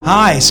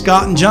Hi,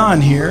 Scott and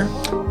John here.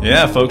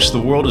 Yeah, folks,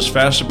 the world is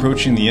fast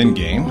approaching the end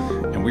game,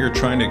 and we are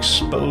trying to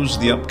expose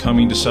the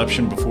upcoming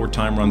deception before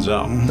time runs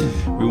out.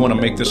 We want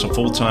to make this a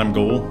full-time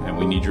goal, and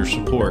we need your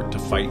support to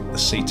fight the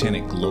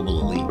satanic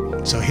global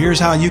elite. So here's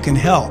how you can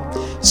help.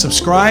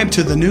 Subscribe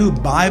to the new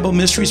Bible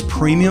Mysteries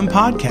Premium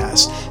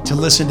Podcast to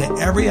listen to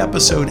every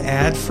episode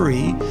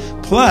ad-free,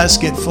 plus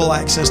get full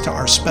access to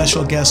our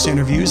special guest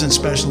interviews and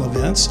special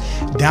events,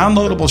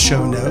 downloadable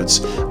show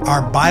notes,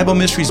 our Bible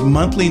Mysteries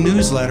monthly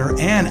newsletter,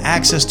 and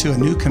access to a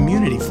new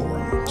community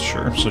forum.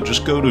 Sure, so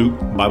just go to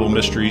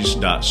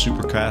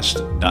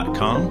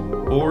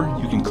BibleMysteries.supercast.com, or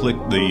you can click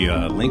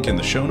the link in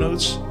the show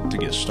notes to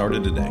get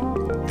started today.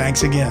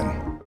 Thanks again.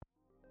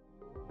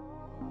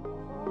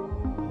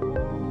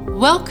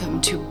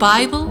 Welcome to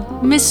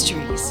Bible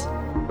Mysteries.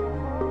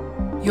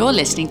 You're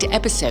listening to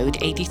episode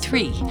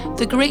 83,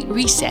 The Great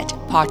Reset,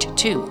 Part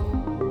 2.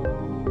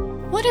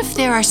 What if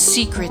there are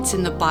secrets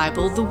in the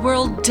Bible the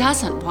world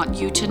doesn't want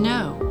you to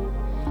know?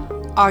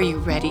 Are you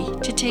ready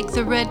to take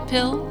the red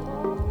pill?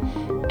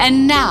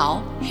 And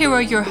now, here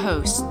are your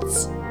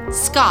hosts,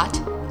 Scott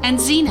and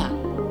Zena.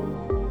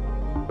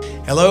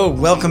 Hello,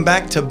 welcome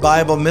back to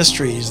Bible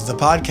Mysteries, the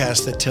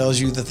podcast that tells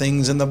you the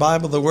things in the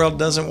Bible the world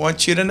doesn't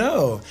want you to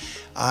know.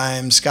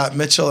 I'm Scott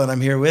Mitchell, and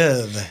I'm here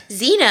with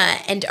Zena.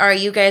 And are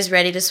you guys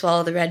ready to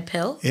swallow the red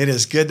pill? It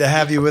is good to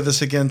have you with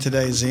us again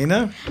today,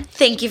 Zena.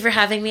 Thank you for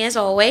having me as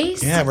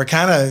always. Yeah, we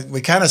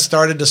kind of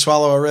started to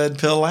swallow a red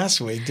pill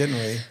last week, didn't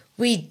we?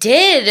 We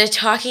did,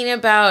 talking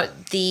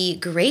about the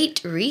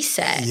Great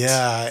Reset.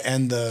 Yeah,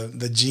 and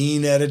the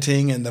gene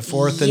editing and the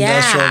fourth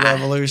industrial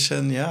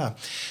revolution. Yeah.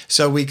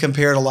 So we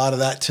compared a lot of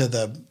that to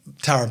the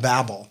Tower of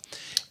Babel.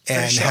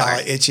 And how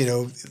it's,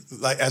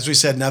 like as we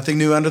said, nothing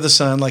new under the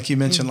sun, like you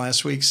mentioned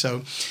last week.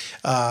 So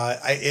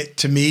it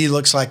to me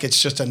looks like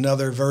it's just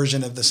another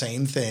version of the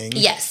same thing.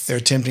 Yes. They're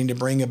attempting to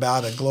bring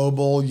about a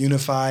global,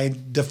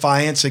 unified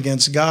defiance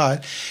against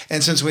God.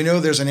 And since we know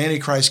there's an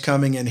Antichrist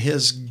coming and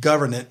his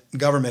government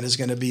is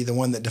going to be the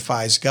one that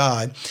defies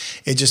God,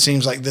 it just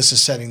seems like this is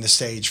setting the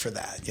stage for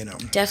that,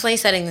 Definitely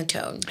setting the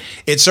tone.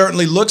 It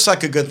certainly looks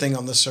like a good thing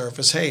on the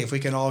surface. Hey, if we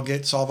can all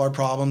solve our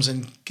problems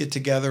and get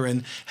together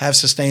and have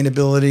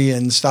sustainability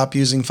and stop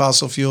using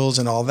fossil fuels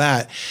and all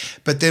that.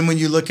 But then when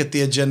you look at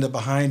the agenda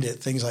behind it,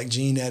 things like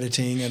gene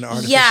editing and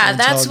artificial intelligence. Yeah,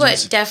 that's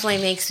what definitely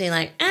makes me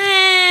like,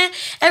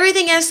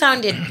 everything has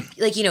sounded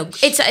like,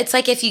 it's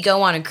like if you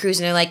go on a cruise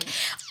and they're like,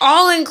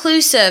 all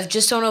inclusive,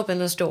 just don't open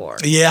this door.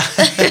 Yeah,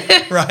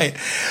 right.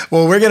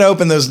 Well, we're going to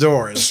open those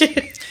doors.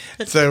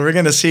 So we're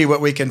going to see what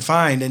we can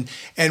find.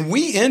 And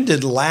we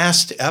ended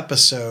last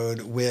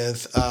episode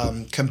with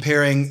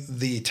comparing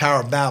the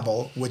Tower of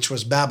Babel, which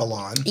was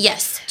Babylon,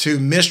 yes, to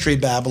Mystery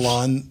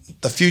Babylon,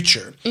 the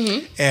future.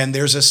 Mm-hmm. And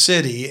there's a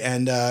city,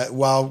 and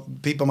while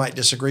people might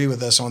disagree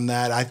with us on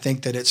that, I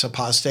think that it's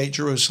apostate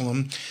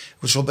Jerusalem,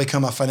 which will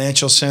become a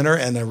financial center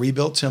and a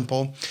rebuilt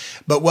temple.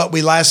 But what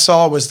we last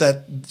saw was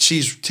that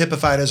she's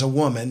typified as a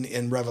woman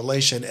in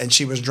Revelation, and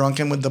she was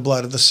drunken with the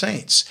blood of the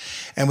saints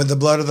and with the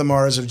blood of the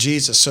martyrs of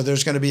Jesus. So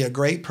there's going to be a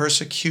great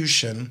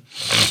persecution,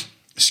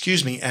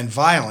 and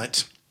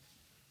violent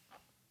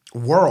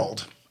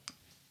world,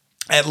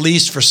 at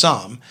least for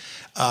some.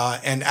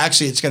 And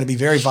actually, it's going to be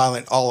very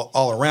violent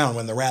all around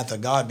when the wrath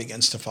of God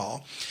begins to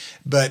fall.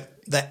 But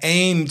the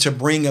aim to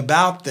bring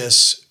about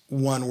this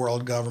one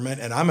world government,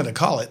 and I'm going to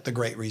call it the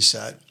Great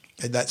Reset.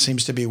 That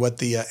seems to be what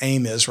the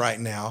aim is right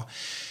now,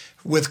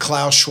 with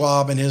Klaus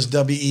Schwab and his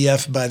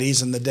WEF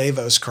buddies and the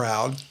Davos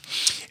crowd,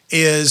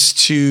 is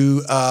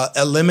to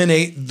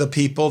eliminate the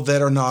people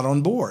that are not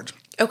on board.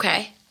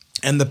 Okay.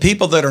 And the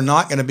people that are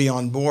not going to be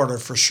on board are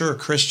for sure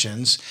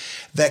Christians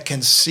that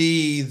can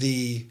see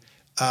the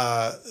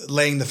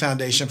laying the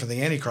foundation for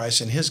the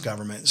Antichrist and his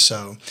government.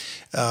 So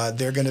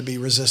they're going to be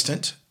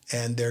resistant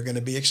and they're going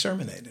to be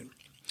exterminated.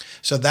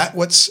 So that's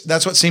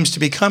what seems to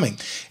be coming.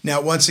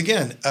 Now, once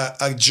again,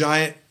 a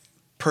giant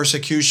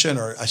persecution,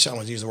 or I don't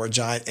want to use the word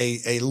giant,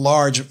 a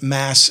large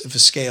massive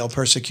scale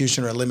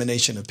persecution or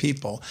elimination of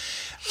people.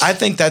 I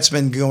think that's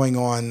been going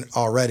on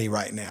already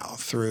right now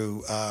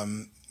through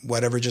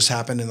whatever just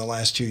happened in the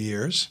last 2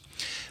 years,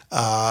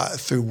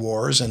 through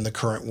wars and the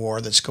current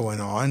war that's going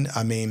on.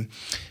 I mean,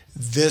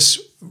 this,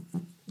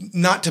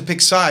 not to pick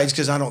sides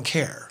because I don't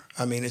care.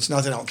 I mean, it's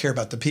not that I don't care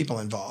about the people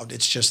involved.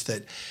 It's just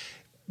that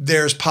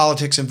there's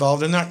politics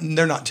involved, and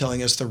they're not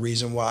telling us the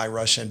reason why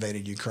Russia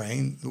invaded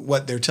Ukraine.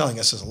 What they're telling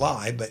us is a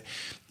lie, but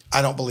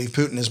I don't believe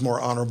Putin is more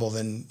honorable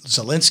than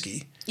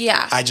Zelensky.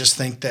 Yeah. I just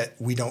think that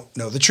we don't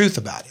know the truth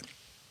about it.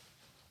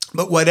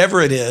 But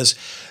whatever it is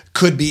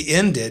could be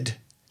ended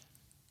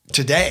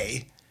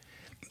today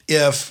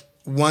if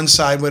one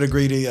side would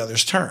agree to the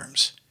other's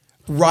terms.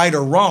 Right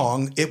or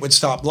wrong, it would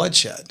stop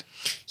bloodshed.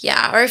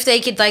 Yeah, or if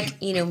they could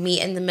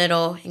meet in the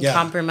middle and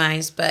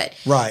compromise. But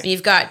right.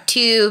 You've got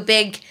two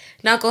big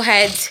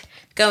knuckleheads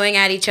going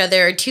at each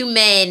other, or two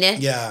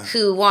men Yeah.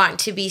 who want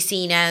to be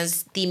seen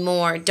as the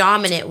more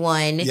dominant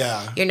one,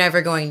 Yeah. you're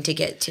never going to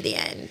get to the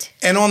end.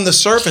 And on the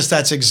surface,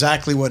 that's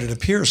exactly what it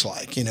appears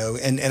like,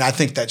 and I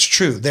think that's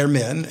true. They're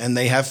men, and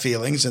they have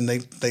feelings, and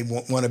they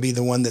want to be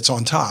the one that's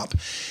on top.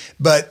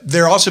 But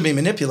they're also being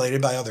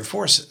manipulated by other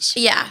forces.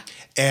 Yeah.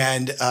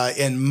 And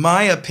in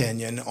my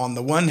opinion, on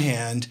the one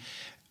hand,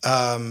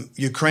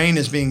 Ukraine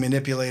is being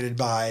manipulated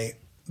by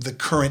the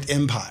current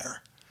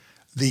empire,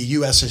 the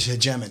U.S.'s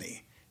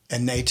hegemony,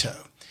 and NATO.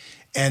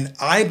 And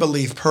I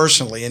believe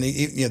personally, and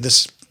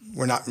this,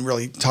 we're not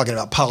really talking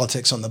about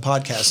politics on the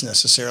podcast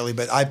necessarily,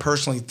 but I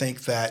personally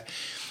think that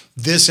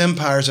this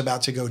empire is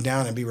about to go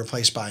down and be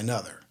replaced by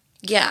another.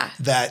 Yeah.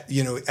 That,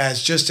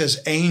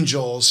 as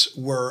angels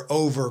were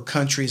over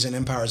countries and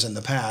empires in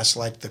the past,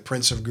 like the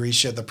Prince of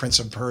Grecia, the Prince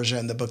of Persia,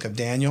 and the Book of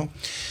Daniel,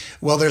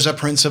 well, there's a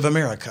Prince of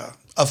America,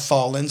 a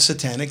fallen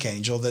satanic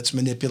angel that's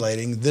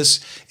manipulating this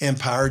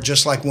empire,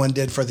 just like one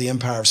did for the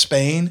Empire of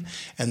Spain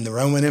and the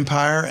Roman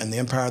Empire and the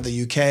Empire of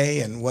the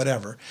UK and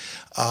whatever.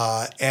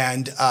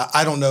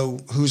 I don't know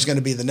who's going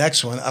to be the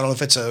next one. I don't know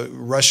if it's a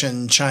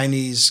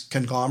Russian-Chinese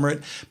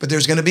conglomerate, but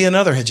there's going to be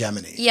another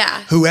hegemony.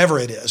 Yeah. Whoever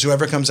it is,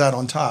 whoever comes out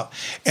on top.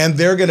 And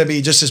they're going to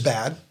be just as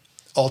bad,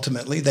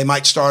 ultimately. They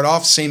might start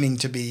off seeming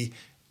to be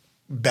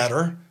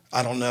better.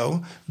 I don't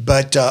know.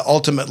 But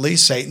ultimately,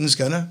 Satan's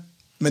going to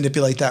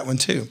manipulate that one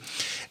too.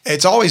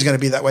 It's always going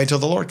to be that way until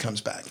the Lord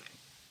comes back.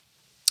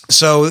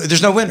 So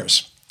there's no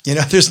winners.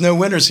 There's no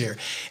winners here.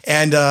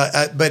 And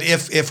but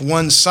if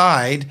one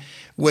side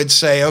would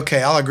say,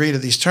 okay, I'll agree to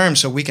these terms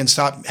so we can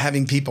stop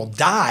having people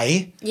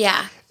die,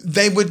 Yeah.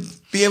 they would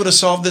be able to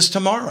solve this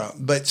tomorrow.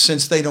 But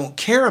since they don't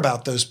care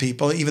about those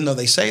people, even though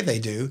they say they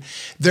do,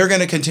 they're going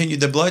to continue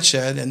the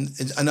bloodshed, and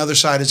another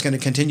side is going to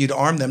continue to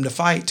arm them to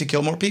fight to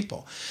kill more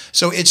people.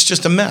 So it's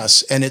just a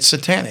mess, and it's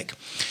satanic.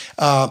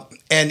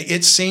 And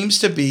it seems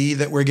to be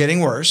that we're getting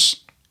worse.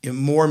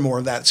 More and more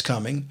of that's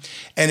coming.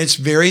 And it's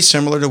very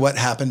similar to what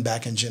happened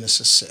back in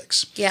Genesis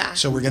 6. Yeah.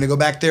 So we're going to go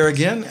back there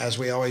again, as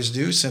we always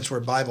do. Since we're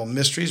Bible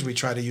mysteries, we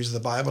try to use the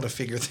Bible to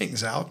figure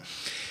things out.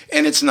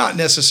 And it's not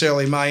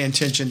necessarily my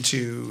intention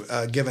to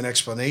give an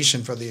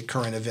explanation for the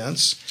current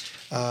events.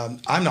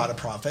 I'm not a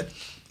prophet,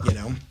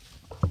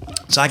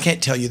 so I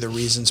can't tell you the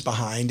reasons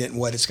behind it and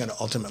what is going to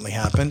ultimately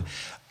happen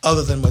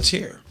other than what's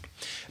here.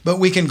 But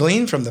we can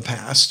glean from the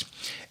past.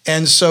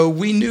 And so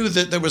we knew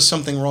that there was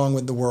something wrong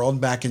with the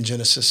world back in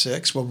Genesis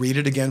 6. We'll read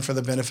it again for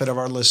the benefit of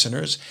our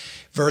listeners.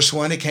 Verse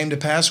 1, it came to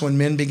pass when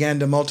men began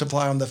to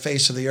multiply on the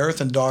face of the earth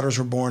and daughters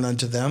were born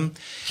unto them,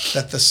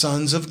 that the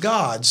sons of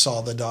God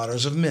saw the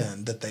daughters of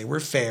men, that they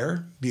were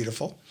fair,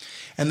 beautiful,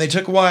 and they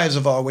took wives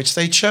of all which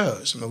they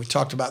chose. We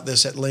talked about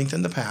this at length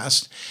in the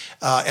past,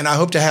 and I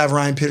hope to have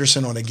Ryan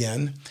Peterson on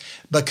again,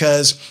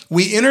 because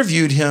we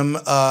interviewed him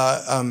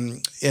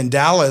in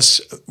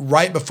Dallas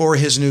right before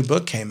his new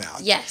book came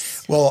out.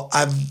 Yes. Well,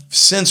 I've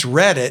since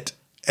read it,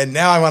 and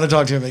now I want to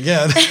talk to him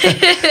again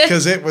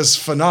because it was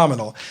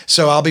phenomenal.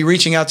 So I'll be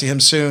reaching out to him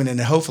soon, and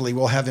hopefully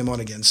we'll have him on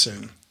again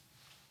soon.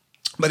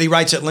 But he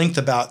writes at length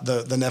about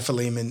the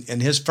Nephilim in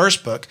his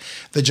first book,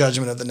 The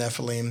Judgment of the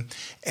Nephilim,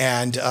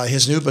 and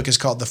his new book is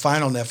called The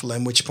Final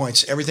Nephilim, which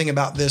points everything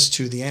about this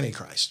to the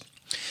Antichrist.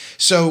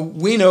 So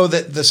we know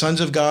that the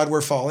sons of God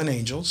were fallen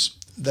angels,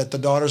 that the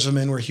daughters of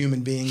men were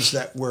human beings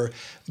that were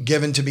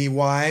given to be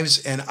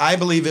wives, and I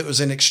believe it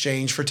was in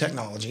exchange for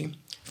technology,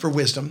 for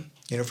wisdom,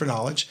 for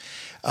knowledge.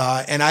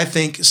 And I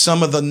think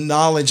some of the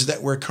knowledge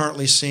that we're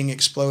currently seeing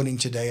exploding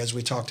today, as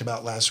we talked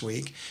about last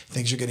week,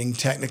 things are getting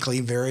technically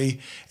very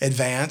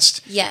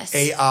advanced. Yes.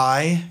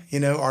 AI,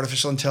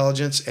 artificial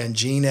intelligence and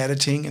gene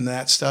editing and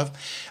that stuff,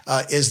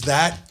 is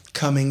that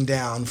coming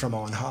down from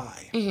on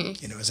high?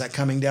 Mm-hmm. Is that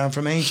coming down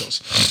from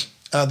angels?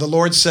 The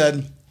Lord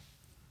said,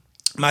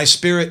 my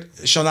spirit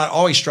shall not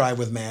always strive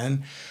with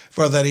man,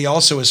 for that he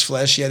also is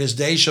flesh, yet his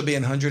days shall be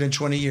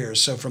 120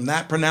 years. So from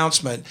that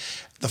pronouncement,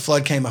 the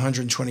flood came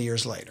 120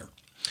 years later.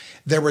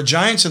 There were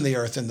giants in the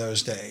earth in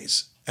those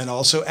days, and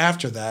also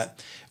after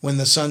that, when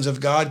the sons of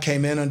God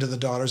came in unto the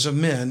daughters of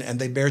men, and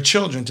they bare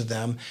children to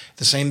them,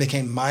 the same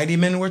became mighty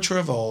men which were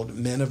of old,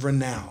 men of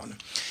renown.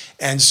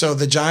 And so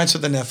the giants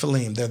of the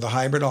Nephilim, they're the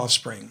hybrid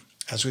offspring,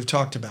 as we've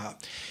talked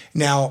about.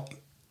 Now,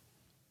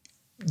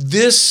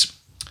 this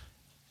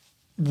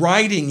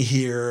writing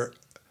here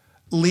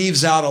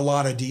leaves out a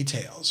lot of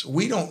details.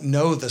 We don't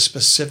know the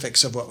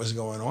specifics of what was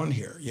going on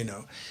here,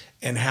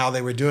 and how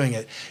they were doing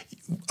it.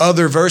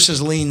 Other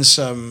verses lend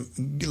some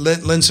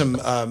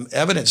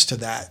evidence to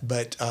that,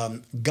 but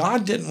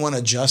God didn't want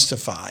to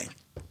justify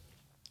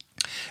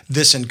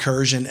this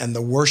incursion and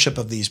the worship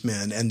of these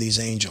men and these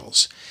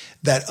angels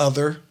that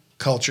other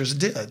cultures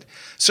did.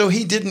 So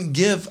he didn't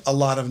give a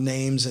lot of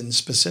names and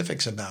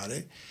specifics about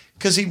it,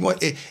 because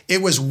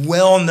it was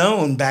well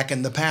known back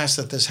in the past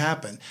that this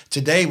happened.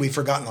 Today, we've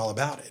forgotten all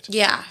about it.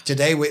 Yeah.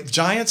 Today,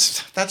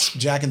 giants, that's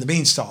Jack and the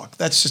Beanstalk.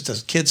 That's just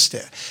a kid's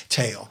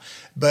tale.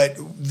 But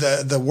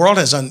the world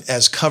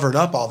has covered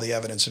up all the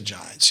evidence of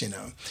giants,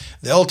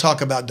 They'll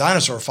talk about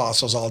dinosaur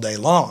fossils all day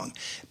long.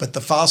 But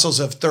the fossils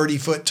of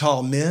 30-foot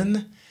tall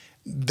men,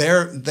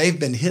 they've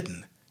been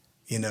hidden,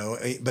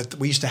 but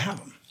we used to have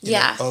them.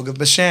 Og of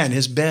Bashan,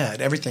 his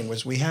bed,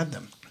 we had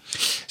them.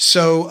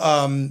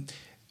 So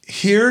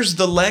here's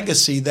the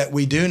legacy that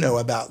we do know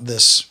about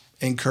this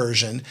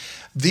incursion.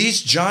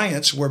 These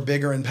giants were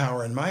bigger in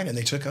power and might, and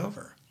they took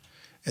over.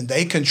 And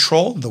they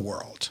controlled the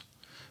world,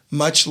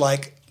 much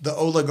like the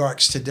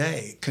oligarchs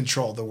today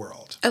control the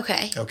world.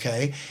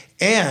 Okay.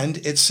 And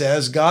it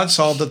says, God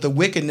saw that the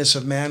wickedness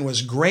of man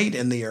was great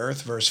in the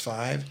earth, verse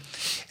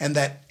 5, and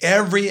that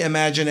every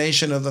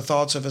imagination of the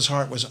thoughts of his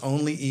heart was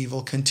only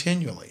evil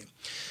continually.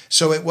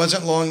 So it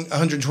wasn't long,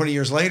 120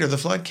 years later, the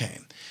flood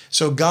came.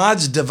 So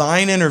God's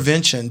divine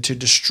intervention to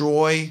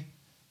destroy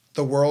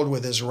the world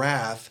with his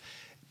wrath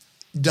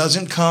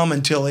doesn't come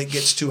until it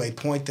gets to a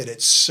point that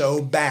it's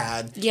so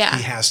bad, he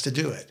has to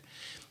do it.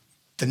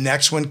 The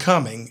next one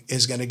coming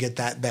is going to get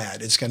that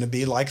bad. It's going to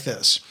be like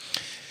this.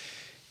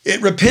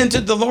 It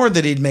repented the Lord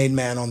that he'd made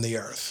man on the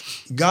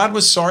earth. God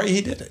was sorry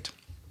he did it,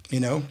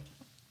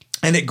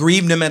 and it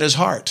grieved him at his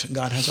heart.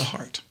 God has a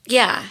heart.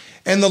 Yeah.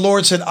 And the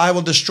Lord said, I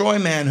will destroy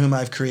man whom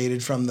I've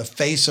created from the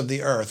face of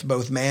the earth,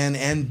 both man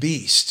and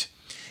beast,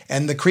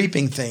 and the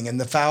creeping thing, and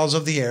the fowls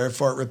of the air,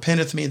 for it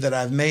repenteth me that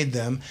I've made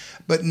them.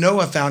 But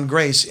Noah found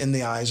grace in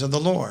the eyes of the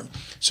Lord.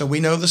 So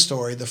we know the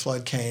story. The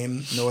flood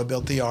came. Noah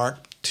built the ark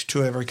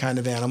to every kind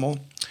of animal.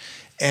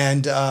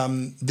 And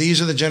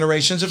these are the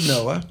generations of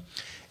Noah.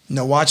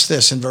 Now watch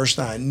this in verse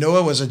 9.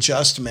 Noah was a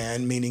just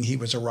man, meaning he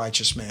was a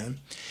righteous man,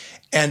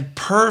 and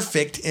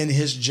perfect in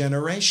his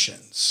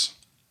generations.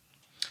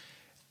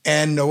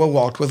 And Noah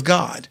walked with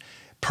God.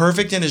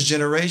 Perfect in his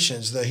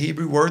generations. The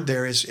Hebrew word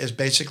there is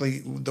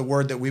basically the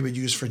word that we would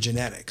use for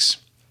genetics,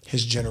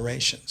 his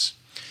generations.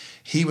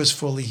 He was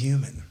fully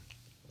human.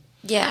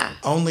 Yeah.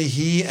 Only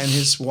he and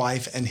his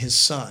wife and his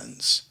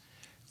sons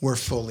were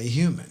fully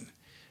human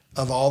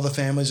of all the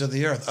families of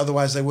the earth.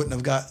 Otherwise, they would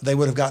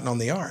have gotten on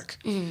the ark.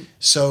 Mm-hmm.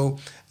 So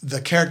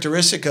the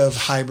characteristic of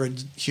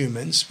hybrid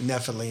humans,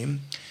 Nephilim,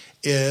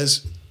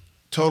 is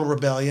total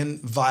rebellion,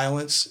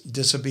 violence,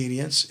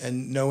 disobedience,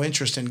 and no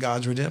interest in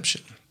God's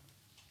redemption.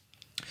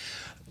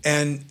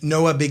 And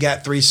Noah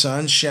begat 3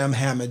 sons, Shem,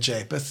 Ham, and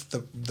Japheth.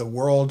 The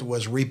world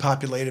was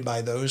repopulated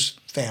by those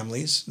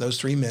families, those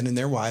 3 men and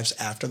their wives,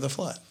 after the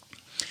flood.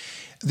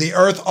 The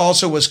earth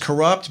also was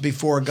corrupt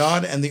before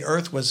God, and the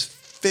earth was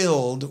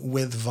filled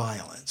with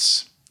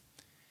violence.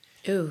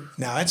 Ooh.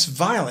 Now, it's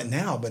violent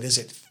now, but is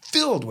it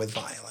filled with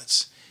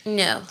violence?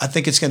 No. I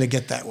think it's going to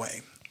get that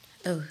way.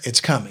 Ooh.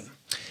 It's coming.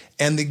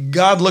 And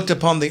God looked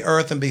upon the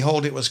earth, and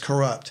behold, it was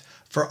corrupt,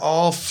 for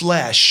all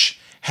flesh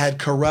had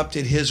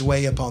corrupted his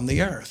way upon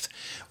the earth.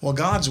 Well,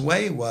 God's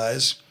way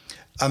was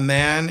a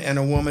man and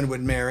a woman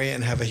would marry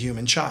and have a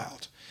human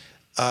child.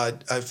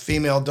 A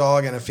female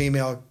dog and a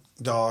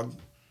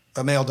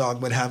male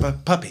dog would have a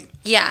puppy.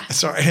 Yeah.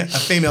 Sorry, a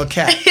female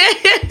cat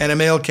and a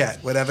male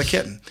cat would have a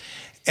kitten.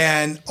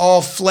 And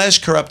all flesh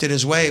corrupted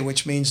his way,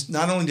 which means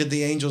not only did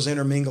the angels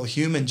intermingle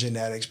human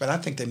genetics, but I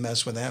think they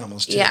messed with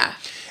animals too. Yeah.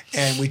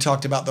 And we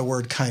talked about the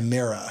word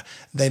chimera.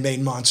 They made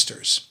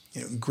monsters,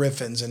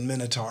 griffins and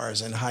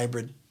minotaurs and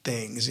hybrid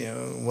things,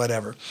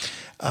 whatever.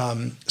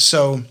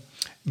 So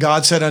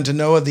God said unto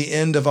Noah, the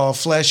end of all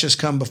flesh has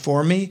come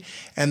before me,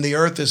 and the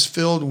earth is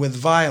filled with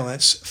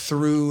violence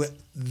through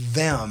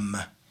them.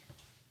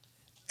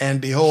 And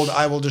behold,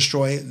 I will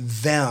destroy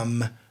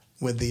them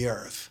with the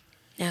earth.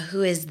 Now,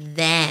 who is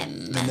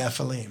them? The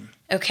Nephilim.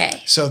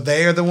 Okay. So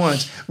they are the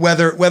ones,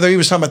 whether he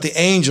was talking about the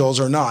angels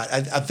or not.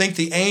 I think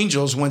the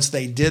angels, once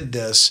they did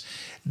this,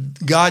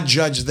 God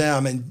judged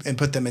them and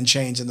put them in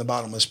chains in the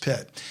bottomless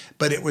pit.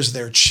 But it was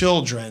their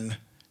children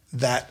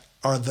that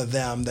are the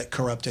them that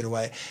corrupted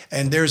away.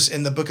 And there's,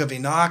 in the book of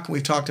Enoch,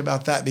 we've talked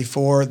about that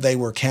before, they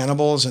were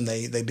cannibals and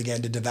they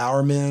began to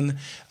devour men.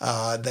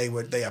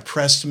 They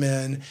oppressed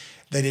men.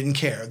 They didn't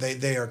care.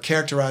 They are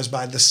characterized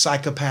by the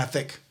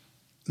psychopathic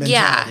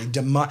mentality.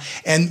 Yeah.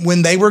 And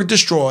when they were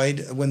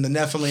destroyed, when the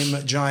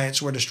Nephilim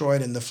giants were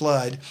destroyed in the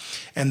flood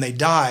and they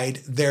died,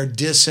 their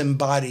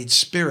disembodied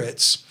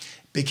spirits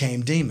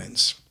became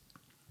demons.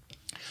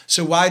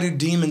 So why do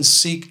demons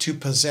seek to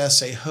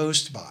possess a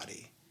host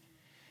body?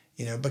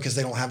 Because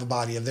they don't have a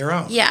body of their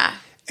own. Yeah.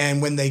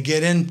 And when they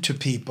get into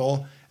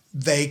people,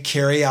 they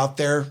carry out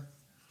their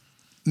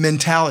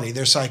mentality,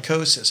 their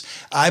psychosis.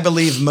 I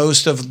believe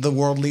most of the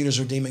world leaders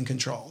are demon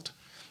controlled.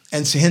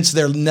 And so hence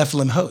they're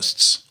Nephilim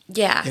hosts.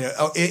 Yeah.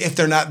 If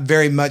they're not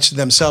very much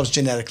themselves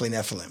genetically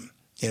Nephilim,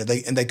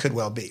 they could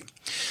well be.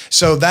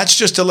 So that's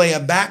just to lay a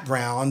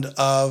background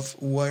of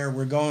where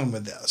we're going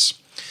with this.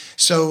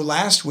 So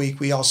last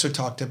week we also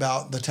talked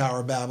about the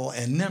Tower of Babel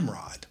and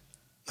Nimrod.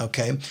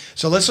 Okay,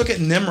 so let's look at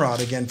Nimrod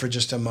again for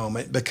just a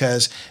moment,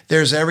 because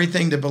there's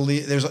everything to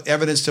believe. There's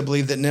evidence to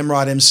believe that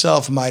Nimrod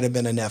himself might have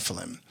been a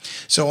Nephilim.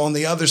 So on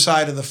the other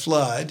side of the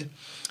flood,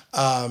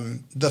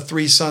 the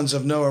 3 sons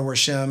of Noah were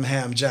Shem,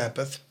 Ham,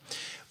 Japheth.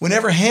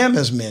 Whenever Ham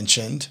is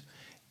mentioned,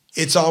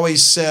 it's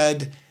always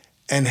said,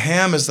 and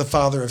Ham is the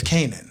father of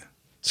Canaan.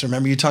 So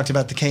remember you talked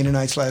about the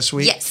Canaanites last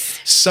week?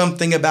 Yes.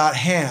 Something about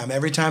Ham.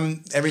 Every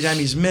time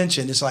he's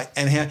mentioned, it's like,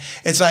 and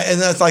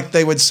that's like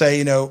they would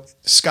say,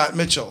 Scott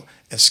Mitchell.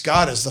 If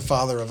Scott is the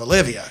father of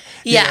Olivia.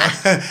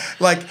 Yeah.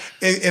 Like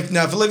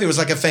if Olivia was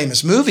like a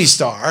famous movie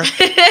star,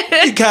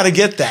 you kind of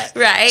get that.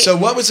 Right. So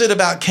what was it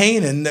about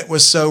Canaan that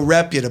was so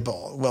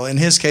reputable? Well, in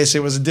his case,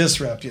 it was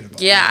disreputable.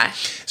 Yeah.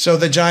 So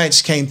the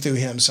giants came through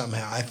him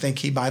somehow. I think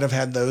he might have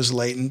had those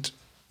latent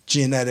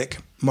genetic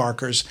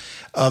markers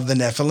of the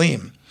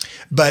Nephilim.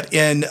 But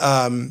in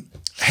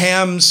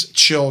Ham's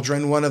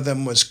children, one of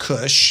them was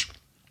Cush,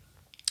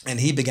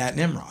 and he begat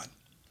Nimrod.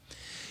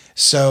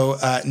 So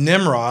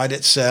Nimrod,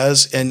 it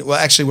says,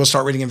 actually we'll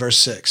start reading in verse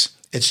 6.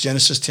 It's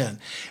Genesis 10.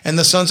 And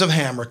the sons of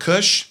Ham were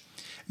Cush,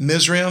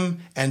 Mizraim,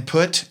 and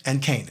Put,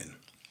 and Canaan.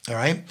 All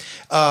right?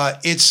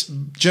 It's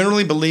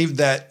generally believed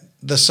that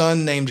the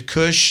son named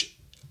Cush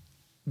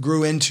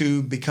grew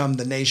into become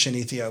the nation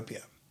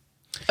Ethiopia.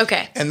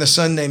 Okay. And the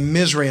son named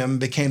Mizraim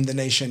became the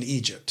nation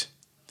Egypt.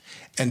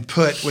 And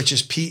Put, which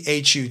is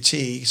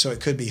P-H-U-T, so it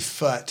could be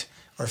Phut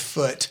or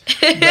foot,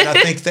 but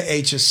I think the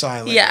H is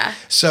silent. Yeah.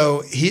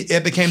 So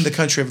it became the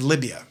country of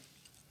Libya.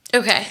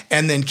 Okay.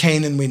 And then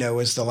Canaan, we know,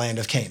 is the land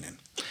of Canaan.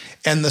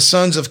 And the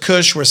sons of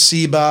Cush were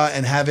Seba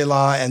and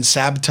Havilah and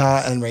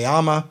Sabta and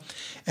Reama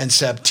and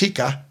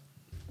Sabtika.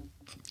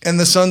 And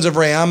the sons of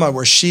Reama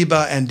were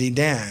Sheba and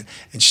Dedan.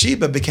 And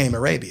Sheba became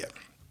Arabia.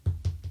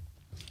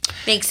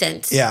 Makes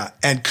sense. Yeah.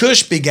 And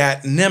Cush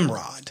begat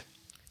Nimrod.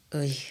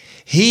 Oy.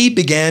 He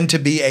began to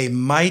be a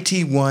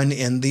mighty one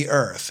in the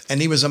earth, and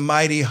he was a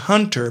mighty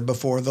hunter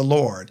before the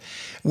Lord.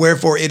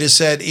 Wherefore it is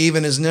said,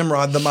 even as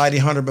Nimrod, the mighty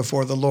hunter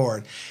before the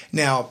Lord.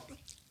 Now,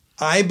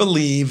 I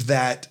believe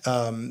that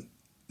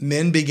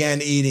men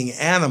began eating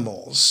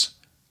animals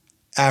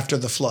after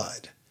the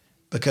flood,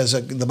 because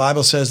the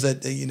Bible says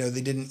that they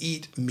didn't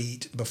eat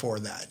meat before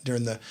that.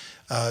 During the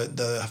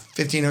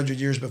 1,500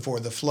 years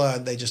before the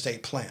flood, they just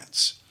ate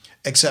plants,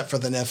 except for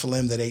the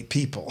Nephilim that ate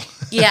people.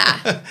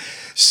 Yeah.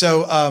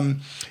 So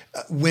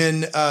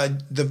when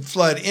the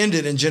flood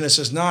ended in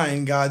Genesis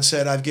 9, God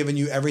said, I've given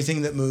you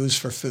everything that moves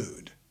for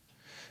food.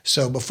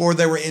 So before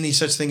there were any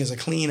such thing as a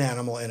clean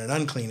animal and an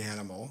unclean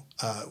animal,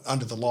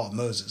 under the law of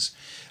Moses,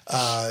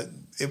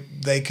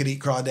 they could eat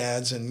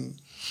crawdads and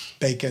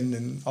bacon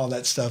and all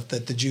that stuff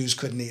that the Jews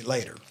couldn't eat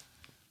later.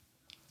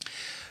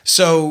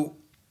 So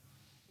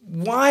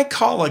why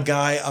call a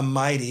guy a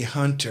mighty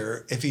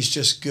hunter if he's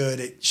just good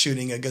at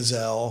shooting a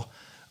gazelle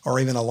or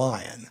even a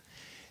lion?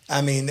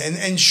 I mean,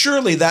 and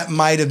surely that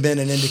might have been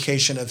an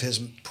indication of his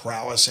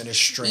prowess and his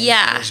strength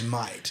and his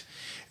might.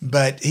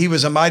 But he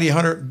was a mighty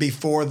hunter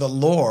before the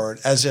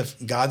Lord, as if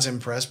God's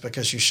impressed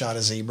because you shot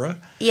a zebra.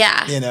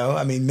 Yeah.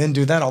 I mean, men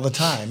do that all the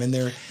time. And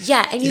they're...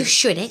 Yeah, and you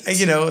shouldn't.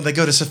 They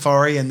go to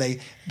safari and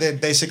they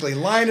basically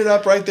line it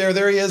up right there.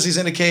 There he is. He's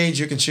in a cage.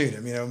 You can shoot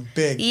him.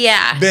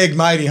 Big,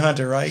 mighty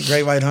hunter, right?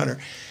 Great white hunter.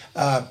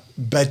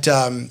 But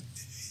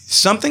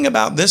something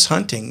about this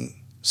hunting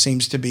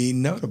seems to be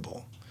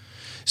notable.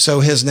 So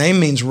his name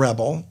means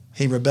rebel.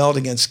 He rebelled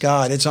against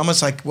God. It's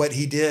almost like what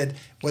he did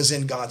was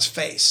in God's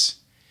face.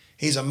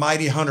 He's a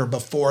mighty hunter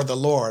before the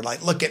Lord.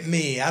 Like, look at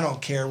me. I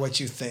don't care what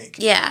you think.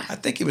 Yeah. I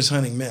think he was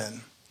hunting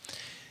men.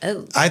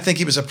 Oh. I think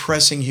he was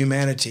oppressing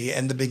humanity,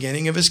 and the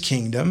beginning of his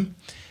kingdom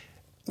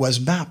was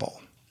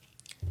Babel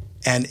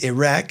and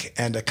Erech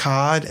and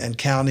Akkad and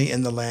county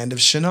in the land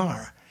of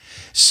Shinar.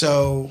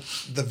 So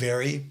the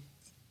very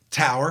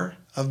Tower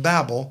of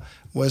Babel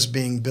was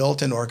being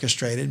built and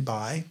orchestrated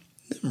by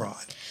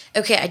Nimrod.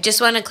 Okay, I just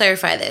want to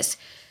clarify this.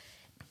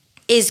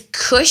 Is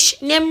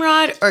Cush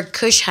Nimrod, or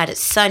Cush had a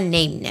son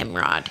named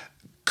Nimrod?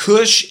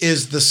 Cush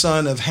is the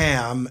son of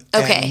Ham,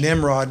 Okay. and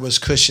Nimrod was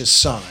Cush's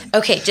son.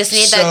 Okay, just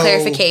need that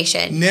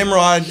clarification.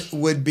 Nimrod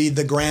would be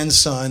the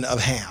grandson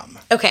of Ham.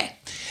 Okay.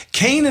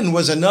 Canaan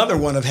was another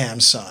one of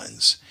Ham's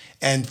sons,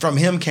 and from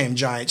him came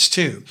giants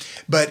too.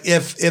 But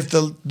if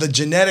the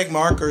genetic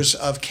markers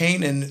of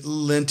Canaan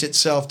lent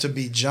itself to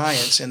be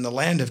giants in the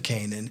land of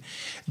Canaan,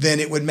 then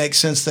it would make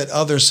sense that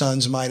other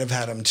sons might have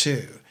had them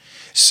too.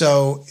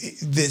 So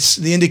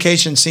the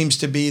indication seems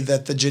to be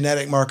that the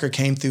genetic marker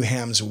came through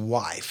Ham's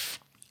wife.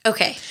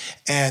 Okay.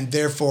 And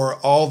therefore,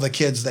 all the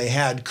kids they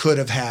had could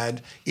have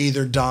had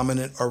either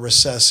dominant or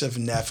recessive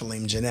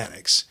Nephilim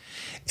genetics.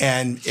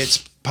 And it's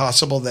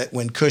possible that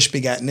when Cush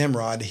begat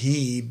Nimrod,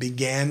 he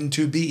began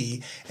to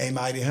be a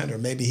mighty hunter.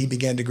 Maybe he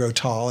began to grow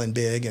tall and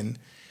big and...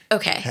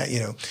 Okay.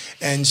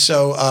 And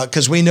so,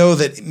 because we know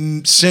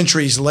that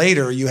centuries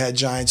later, you had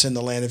giants in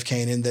the land of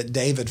Canaan that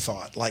David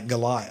fought, like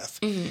Goliath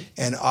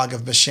and Og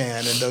of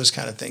Bashan and those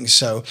kind of things.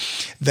 So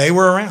they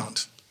were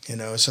around,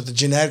 so the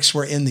genetics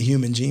were in the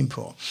human gene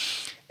pool.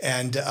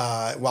 And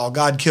while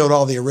God killed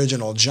all the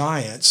original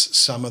giants,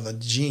 some of the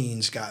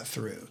genes got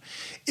through.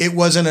 It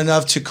wasn't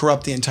enough to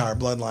corrupt the entire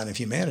bloodline of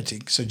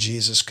humanity, so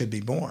Jesus could be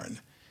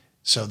born.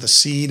 So the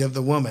seed of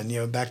the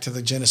woman, back to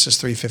the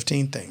Genesis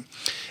 3:15 thing.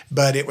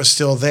 But it was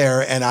still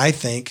there, and I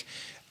think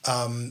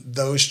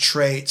those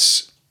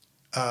traits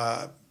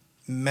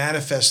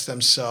manifest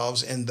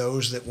themselves in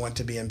those that want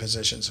to be in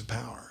positions of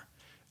power.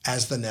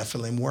 as the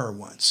Nephilim were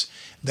once.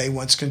 They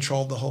once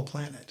controlled the whole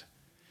planet.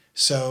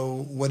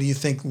 So what do you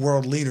think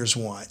world leaders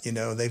want?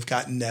 They've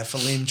got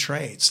Nephilim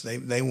traits.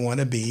 They want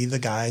to be the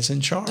guys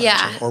in charge,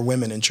 or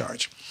women in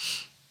charge.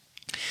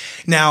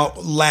 Now,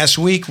 last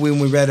week when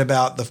we read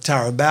about the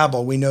Tower of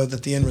Babel, we know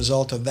that the end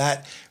result of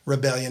that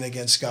rebellion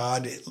against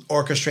God,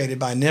 orchestrated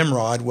by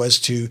Nimrod, was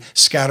to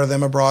scatter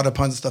them abroad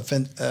upon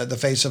the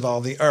face of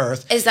all the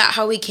earth. Is that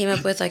how we came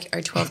up with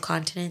our 12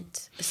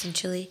 continents,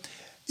 essentially?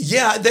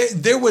 Yeah,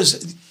 there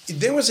was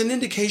an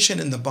indication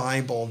in the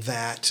Bible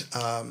that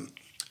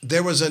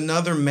there was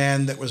another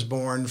man that was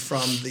born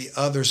from the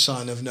other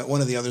son of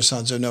one of the other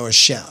sons of Noah,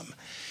 Shem.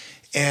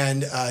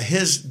 And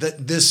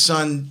this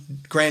son,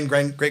 great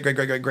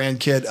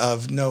grandkid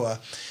of Noah,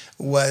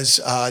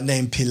 was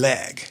named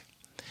Peleg,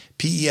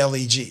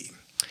 P-E-L-E-G.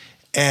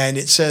 And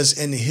it says,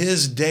 in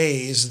his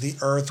days, the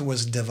earth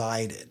was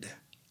divided.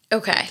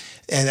 Okay.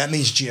 And that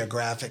means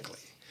geographically.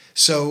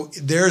 So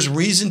there's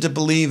reason to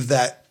believe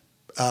that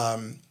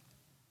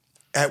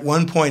at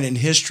one point in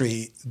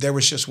history, there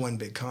was just one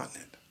big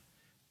continent,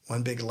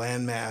 one big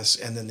landmass,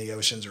 and then the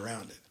oceans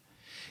around it.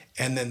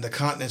 And then the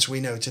continents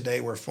we know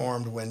today were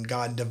formed when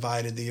God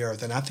divided the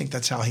earth. And I think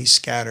that's how he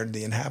scattered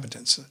the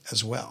inhabitants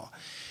as well.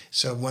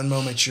 So one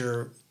moment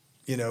you're,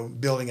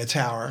 building a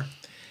tower.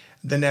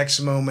 The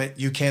next moment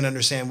you can't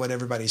understand what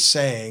everybody's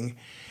saying.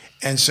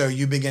 And so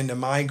you begin to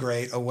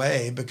migrate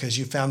away because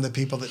you found the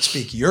people that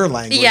speak your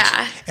language.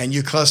 Yeah. And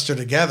you cluster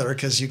together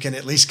because you can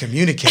at least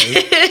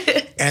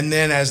communicate. And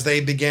then as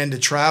they began to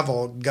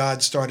travel,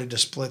 God started to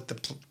split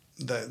the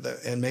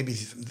and maybe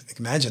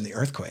imagine the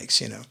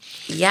earthquakes,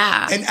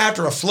 Yeah. And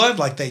after a flood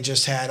like they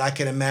just had, I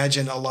can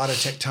imagine a lot of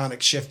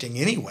tectonic shifting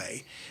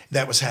anyway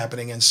that was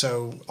happening. And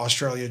so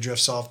Australia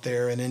drifts off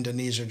there and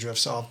Indonesia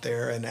drifts off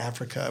there and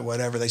Africa,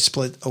 whatever, they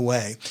split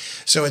away.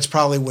 So it's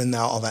probably when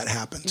all that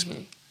happened.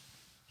 Mm-hmm.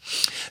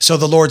 So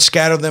the Lord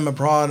scattered them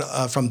abroad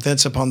from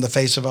thence upon the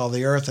face of all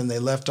the earth, and they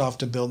left off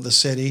to build the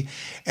city.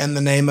 And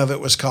the name of it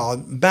was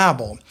called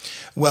Babel.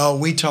 Well,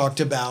 we talked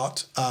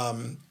about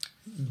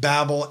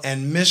Babel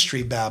and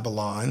Mystery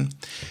Babylon.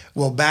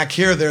 Well, back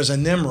here, there's a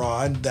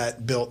Nimrod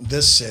that built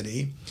this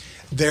city.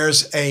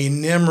 There's a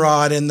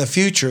Nimrod in the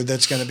future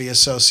that's going to be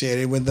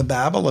associated with the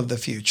Babel of the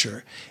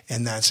future,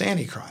 and that's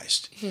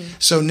Antichrist.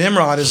 So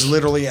Nimrod is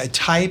literally a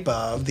type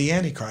of the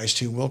Antichrist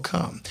who will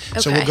come. Okay.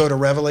 So we'll go to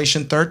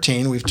Revelation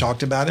 13. We've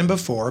talked about him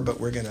before,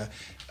 but we're going to,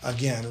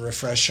 again,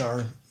 refresh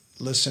our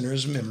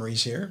listeners'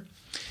 memories here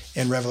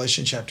in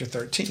Revelation chapter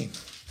 13.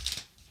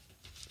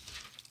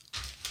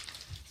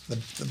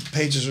 The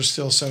pages are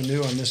still so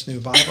new on this new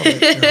Bible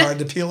that they're hard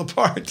to peel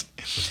apart.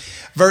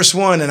 Verse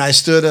 1, and I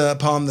stood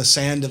upon the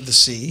sand of the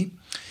sea.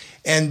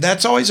 And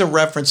that's always a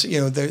reference.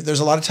 There's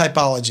a lot of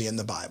typology in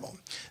the Bible.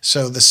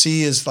 So the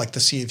sea is like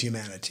the sea of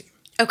humanity.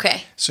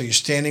 Okay. So you're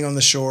standing on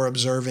the shore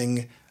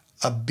observing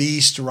a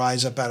beast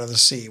rise up out of the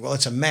sea. Well,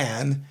 it's a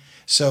man.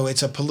 So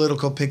it's a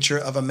political picture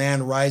of a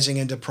man rising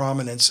into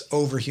prominence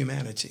over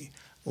humanity,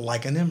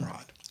 like a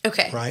Nimrod.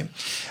 Okay. Right?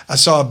 I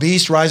saw a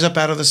beast rise up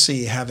out of the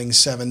sea, having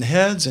 7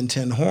 heads and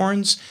 10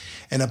 horns,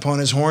 and upon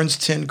his horns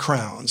 10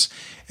 crowns,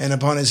 and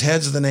upon his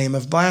heads the name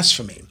of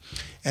blasphemy.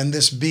 And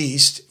this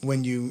beast,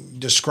 when you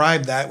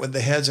describe that with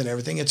the heads and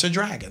everything, it's a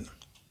dragon.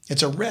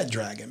 It's a red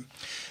dragon.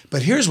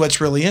 But here's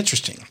what's really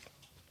interesting.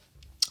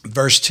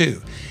 Verse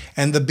 2,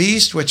 and the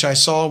beast which I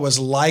saw was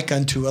like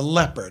unto a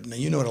leopard. Now,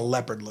 you know what a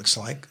leopard looks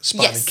like, a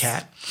spotted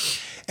cat.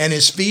 And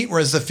his feet were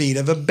as the feet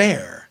of a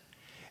bear.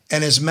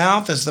 And his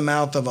mouth is the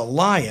mouth of a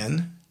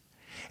lion,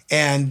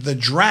 and the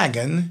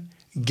dragon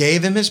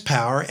gave him his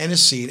power and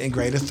his seat and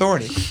great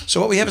authority. So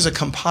what we have is a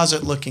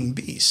composite-looking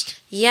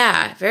beast.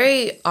 Yeah,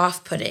 very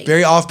off-putting.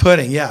 Very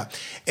off-putting, yeah.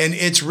 And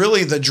it's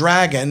really the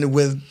dragon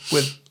with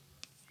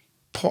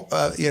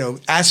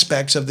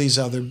aspects of these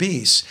other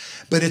beasts.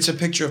 But it's a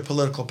picture of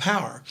political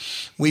power.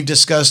 We've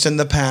discussed in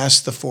the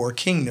past the 4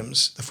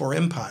 kingdoms, the 4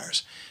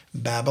 empires: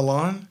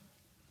 Babylon,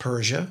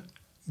 Persia,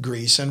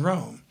 Greece, and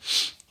Rome.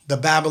 The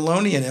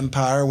Babylonian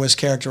Empire was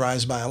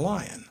characterized by a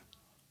lion.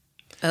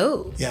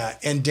 Oh. Yeah,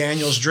 and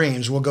Daniel's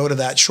dreams, we'll go to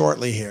that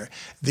shortly here.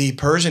 The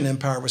Persian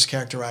Empire was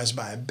characterized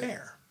by a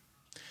bear.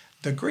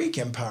 The Greek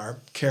Empire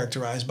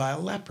characterized by a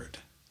leopard.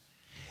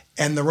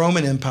 And the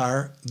Roman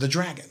Empire, the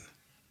dragon.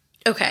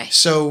 Okay.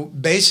 So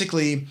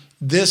basically,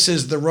 this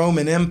is the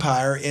Roman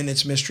Empire in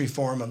its mystery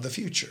form of the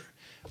future,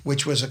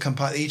 which was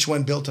each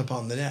one built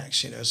upon the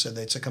next, so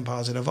it's a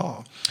composite of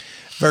all.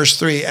 Verse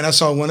 3, and I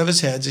saw one of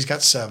his heads, he's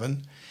got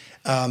 7,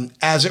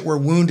 as it were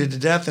wounded to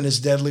death, and his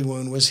deadly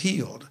wound was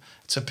healed.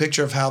 It's a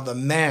picture of how the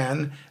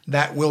man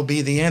that will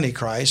be the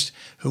Antichrist,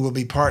 who will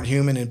be part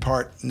human and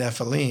part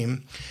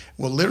Nephilim,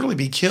 will literally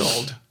be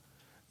killed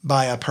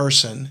by a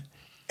person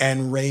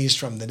and raised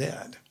from the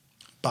dead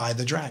by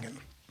the dragon.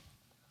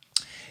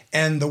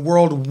 And the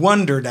world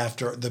wondered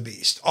after the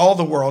beast. All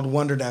the world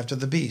wondered after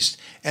the beast.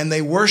 And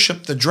they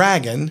worshiped the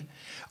dragon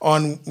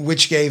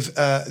which gave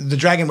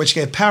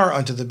power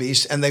unto the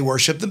beast, and they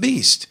worshiped the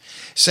beast,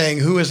 saying,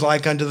 who is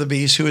like unto the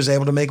beast, who is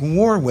able to make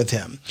war with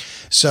him?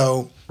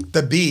 So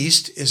the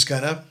beast is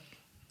going to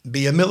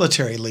be a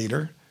military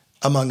leader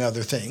among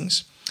other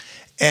things.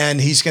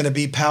 And he's going to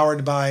be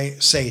powered by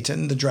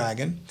Satan, the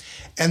dragon.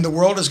 And the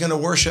world is going to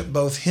worship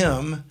both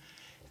him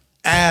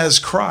as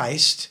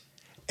Christ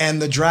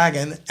and the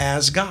dragon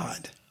as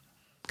God,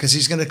 because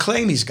he's going to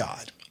claim he's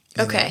God.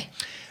 Okay.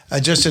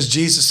 Just as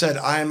Jesus said,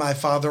 I and my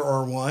Father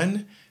are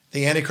one,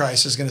 the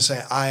Antichrist is going to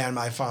say, I and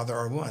my Father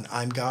are one.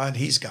 I'm God,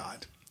 he's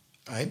God.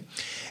 Right?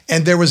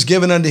 And there was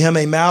given unto him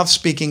a mouth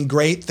speaking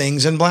great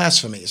things and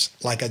blasphemies,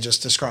 like I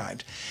just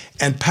described.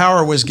 And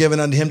power was given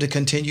unto him to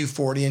continue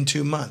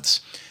 42 months,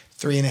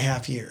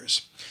 3.5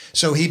 years.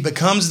 So he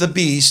becomes the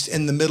beast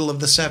in the middle of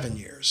the 7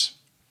 years,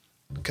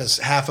 because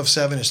half of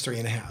 7 is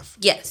 3.5.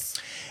 Yes.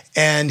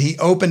 And he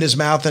opened his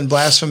mouth in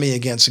blasphemy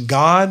against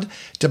God,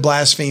 to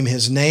blaspheme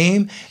his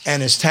name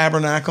and his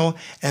tabernacle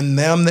and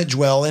them that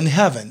dwell in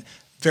heaven.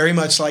 Very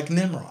much like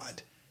Nimrod.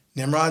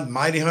 Nimrod,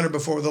 mighty hunter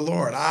before the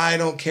Lord. I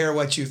don't care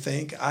what you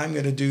think. I'm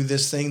going to do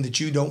this thing that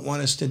you don't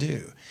want us to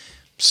do.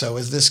 So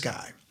is this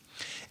guy.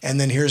 And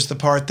then here's the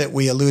part that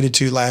we alluded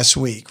to last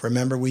week.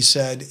 Remember, we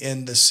said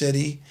in the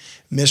city,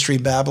 Mystery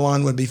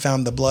Babylon would be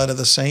found the blood of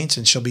the saints,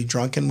 and she'll be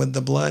drunken with the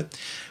blood.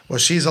 Well,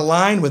 she's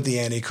aligned with the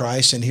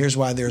Antichrist, and here's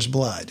why there's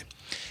blood.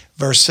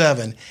 Verse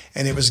 7,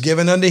 and it was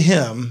given unto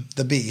him,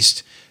 the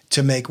beast,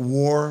 to make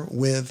war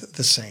with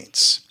the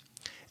saints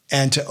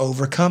and to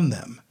overcome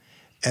them.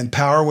 And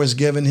power was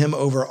given him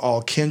over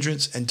all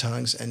kindreds and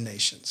tongues and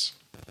nations.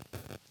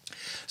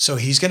 So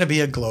he's going to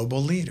be a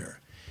global leader.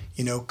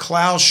 You know,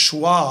 Klaus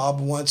Schwab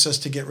wants us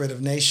to get rid of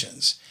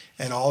nations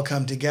and all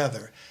come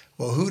together.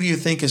 Well, who do you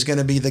think is going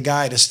to be the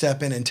guy to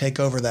step in and take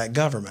over that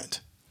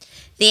government?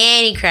 The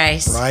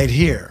Antichrist. Right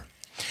here.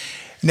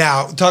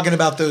 Now, talking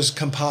about those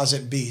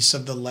composite beasts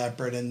of the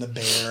leopard and the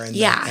bear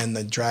and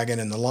the dragon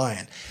and the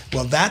lion.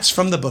 Well, that's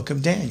from the book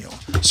of Daniel.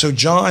 So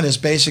John is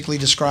basically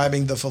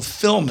describing the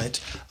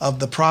fulfillment of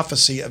the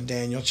prophecy of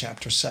Daniel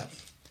chapter 7.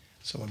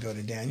 So we'll go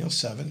to Daniel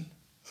 7.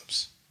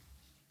 Oops.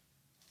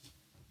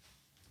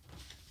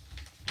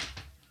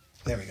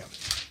 There we go.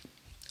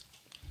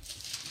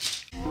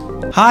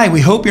 Hi,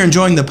 we hope you're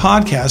enjoying the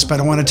podcast,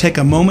 but I want to take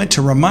a moment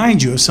to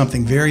remind you of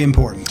something very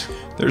important.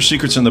 There are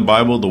secrets in the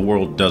Bible the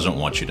world doesn't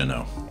want you to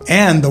know.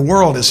 And the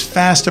world is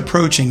fast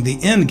approaching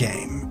the end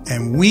game,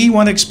 and we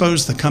want to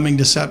expose the coming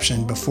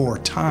deception before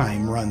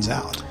time runs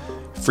out.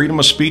 Freedom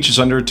of speech is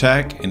under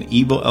attack, and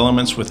evil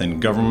elements within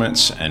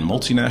governments and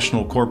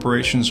multinational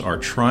corporations are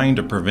trying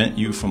to prevent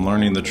you from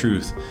learning the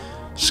truth.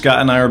 Scott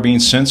and I are being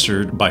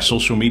censored by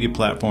social media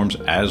platforms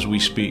as we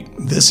speak.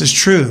 This is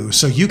true,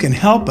 so you can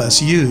help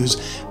us use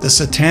the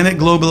satanic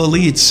global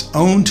elite's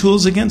own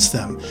tools against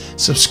them.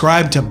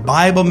 Subscribe to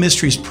Bible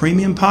Mysteries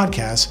Premium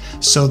Podcast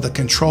so the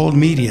controlled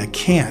media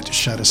can't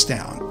shut us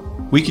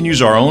down. We can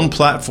use our own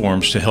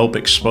platforms to help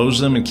expose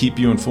them and keep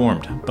you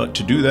informed. But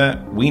to do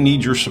that, we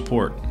need your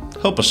support.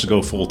 Help us to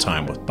go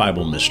full-time with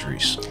Bible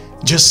Mysteries.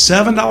 Just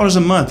 $7 a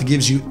month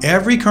gives you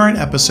every current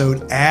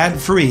episode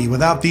ad-free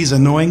without these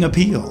annoying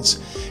appeals.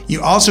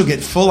 You also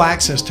get full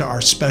access to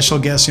our special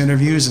guest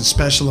interviews and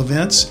special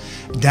events,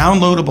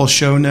 downloadable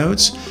show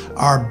notes,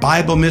 our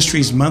Bible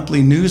Mysteries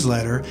monthly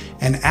newsletter,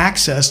 and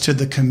access to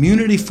the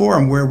community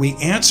forum where we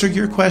answer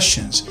your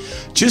questions.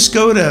 Just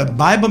go to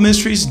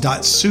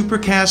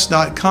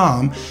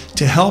BibleMysteries.supercast.com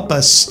to help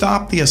us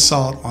stop the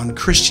assault on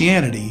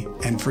Christianity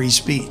and free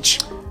speech.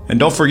 And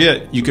don't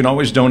forget, you can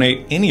always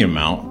donate any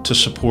amount to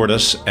support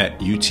us at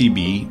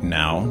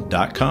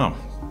utbnow.com.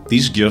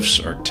 These gifts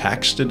are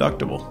tax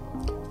deductible.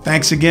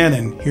 Thanks again,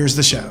 and here's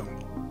the show.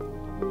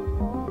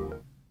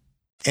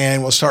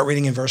 And we'll start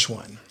reading in verse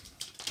 1.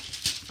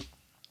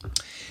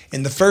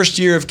 In the first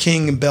year of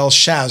King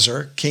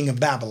Belshazzar, king of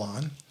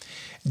Babylon,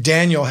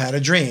 Daniel had a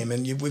dream.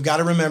 And we've got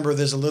to remember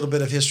there's a little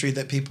bit of history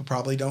that people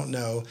probably don't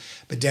know.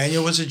 But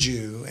Daniel was a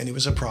Jew, and he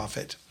was a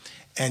prophet.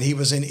 And he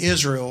was in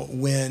Israel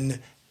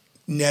when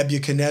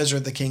Nebuchadnezzar,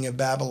 the king of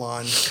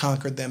Babylon,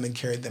 conquered them and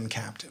carried them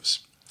captives.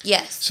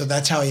 Yes. So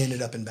that's how he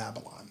ended up in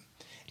Babylon.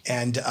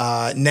 And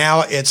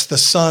now it's the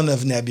son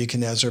of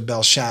Nebuchadnezzar,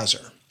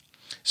 Belshazzar.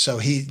 So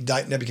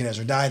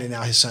Nebuchadnezzar died, and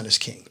now his son is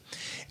king.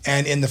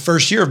 And in the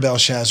first year of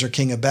Belshazzar,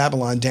 king of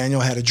Babylon,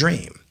 Daniel had a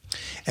dream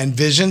and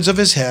visions of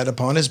his head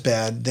upon his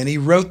bed. Then he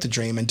wrote the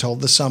dream and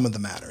told the sum of the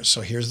matters.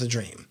 So here's the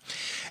dream.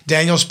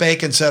 Daniel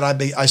spake and said,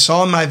 I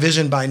saw in my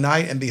vision by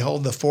night, and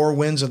behold, the four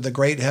winds of the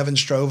great heaven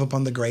strove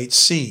upon the great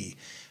sea,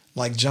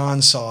 like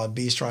John saw a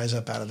beast rise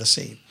up out of the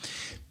sea.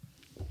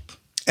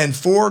 And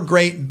four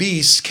great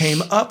beasts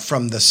came up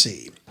from the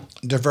sea,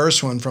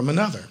 diverse one from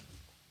another.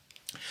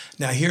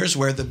 Now here's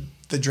where the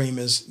dream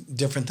is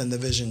different than the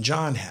vision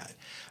John had.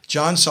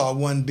 John saw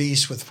one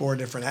beast with four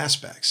different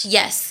aspects.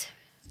 Yes.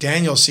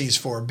 Daniel sees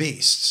four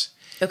beasts.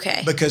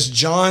 Okay. Because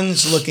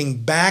John's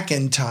looking back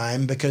in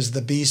time because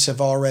the beasts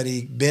have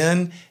already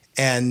been,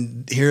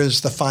 and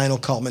here's the final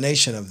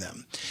culmination of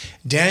them.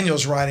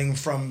 Daniel's writing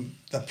from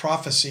the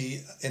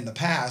prophecy in the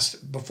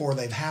past before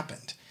they've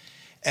happened.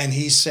 And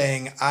he's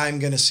saying, I'm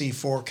going to see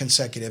four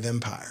consecutive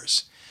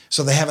empires.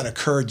 So they haven't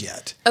occurred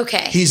yet.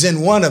 Okay. He's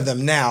in one of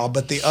them now,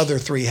 but the other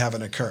three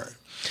haven't occurred.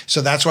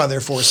 So that's why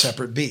they're 4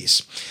 separate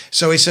beasts.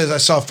 So he says, I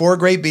saw 4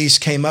 great beasts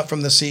came up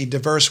from the sea,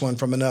 diverse one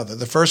from another.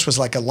 The first was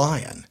like a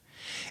lion,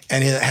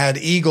 and it had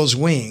eagle's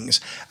wings.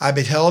 I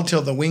beheld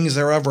till the wings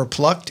thereof were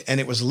plucked, and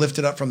it was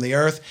lifted up from the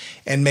earth,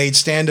 and made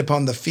stand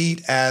upon the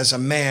feet as a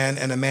man,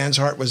 and a man's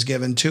heart was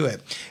given to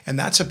it. And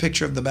that's a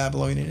picture of the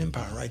Babylonian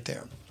Empire right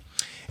there.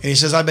 And he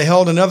says, I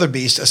beheld another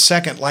beast, a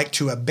second like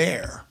to a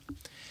bear.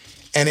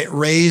 And it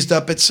raised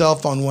up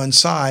itself on one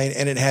side,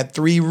 and it had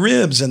 3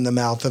 ribs in the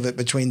mouth of it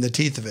between the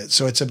teeth of it.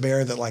 So it's a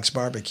bear that likes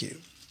barbecue.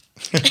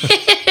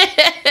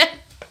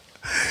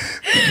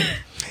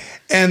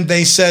 And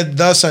they said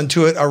thus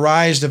unto it,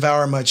 Arise,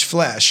 devour much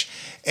flesh.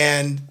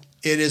 And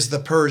it is the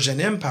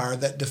Persian Empire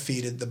that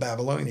defeated the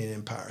Babylonian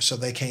Empire. So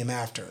they came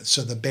after it.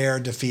 So the bear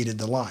defeated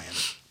the lion.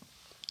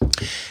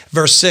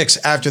 Verse 6,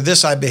 After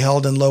this I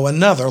beheld, and lo,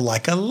 another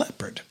like a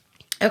leopard.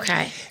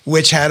 Okay.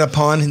 Which had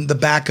upon the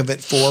back of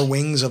it 4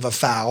 wings of a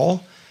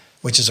fowl,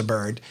 which is a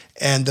bird.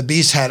 And the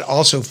beast had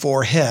also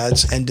 4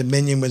 heads, and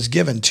dominion was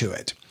given to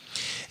it.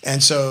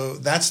 And so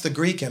that's the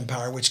Greek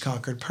Empire, which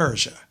conquered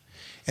Persia.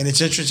 And it's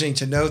interesting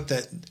to note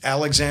that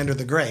Alexander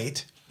the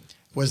Great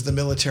was the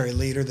military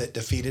leader that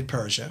defeated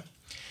Persia.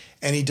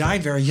 And he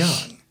died very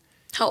young.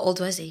 How old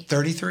was he?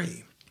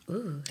 33.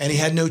 Ooh. And he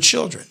had no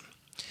children.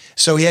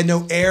 So he had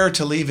no heir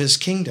to leave his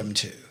kingdom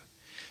to.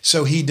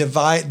 So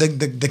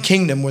the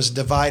kingdom was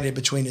divided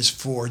between his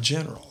 4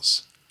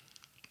 generals.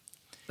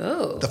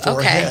 Oh, The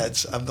 4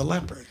 heads of the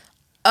leopard.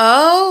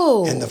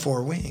 Oh. And the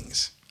 4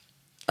 wings.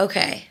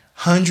 Okay.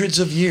 Hundreds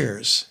of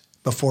years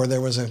before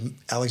there was an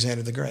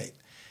Alexander the Great,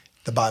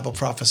 the Bible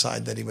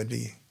prophesied that it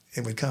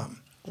would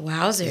come.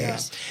 Wowzers. Yeah.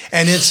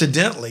 And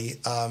incidentally,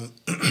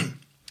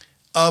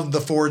 of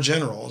the 4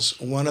 generals,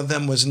 one of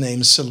them was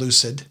named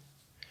Seleucid,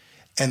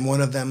 and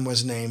one of them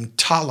was named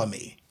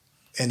Ptolemy,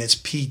 and it's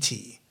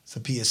PT. The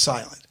P is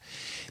silent.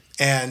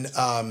 And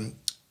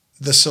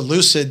the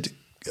Seleucid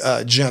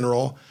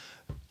general,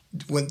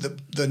 when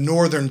the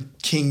northern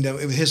kingdom,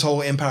 his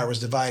whole empire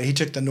was divided, he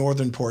took the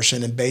northern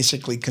portion and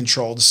basically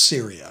controlled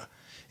Syria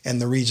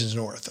and the regions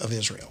north of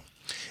Israel.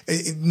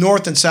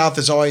 North and south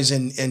is always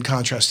in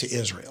contrast to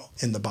Israel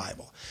in the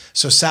Bible.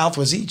 So south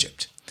was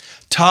Egypt.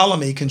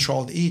 Ptolemy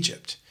controlled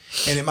Egypt.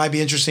 And it might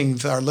be interesting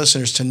for our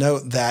listeners to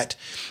note that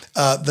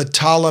the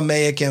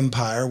Ptolemaic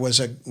Empire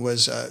was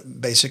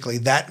basically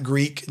that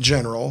Greek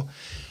general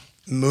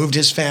moved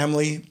his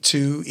family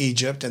to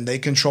Egypt, and they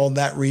controlled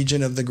that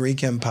region of the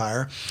Greek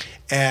Empire.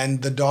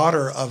 And the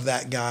daughter of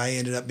that guy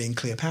ended up being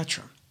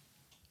Cleopatra.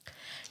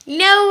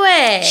 No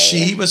way.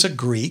 She was a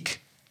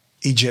Greek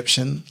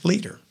Egyptian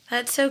leader.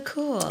 That's so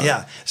cool.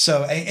 Yeah.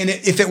 So, and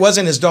if it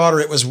wasn't his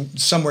daughter, it was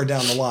somewhere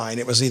down the line.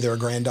 It was either a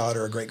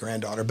granddaughter or a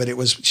great-granddaughter, but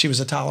she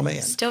was a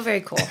Ptolemaian. Still very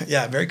cool.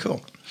 Yeah, very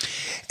cool.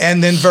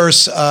 And then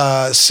verse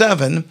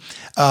 7,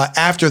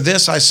 After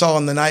this I saw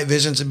in the night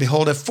visions, and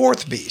behold, a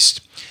 4th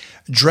beast,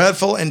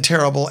 dreadful and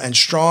terrible and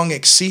strong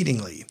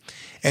exceedingly,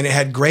 and it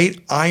had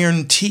great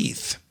iron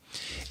teeth.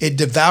 It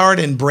devoured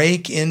and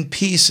brake in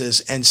pieces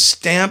and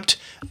stamped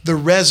the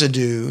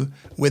residue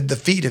with the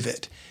feet of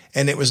it.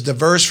 And it was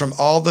diverse from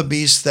all the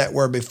beasts that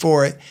were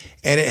before it,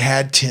 and it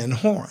had 10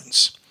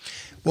 horns.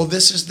 Well,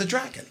 this is the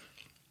dragon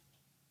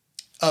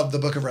of the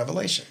book of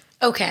Revelation.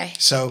 Okay.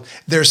 So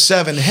there's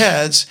 7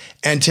 heads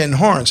and 10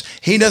 horns.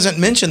 He doesn't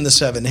mention the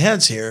 7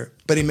 heads here,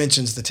 but he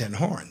mentions the 10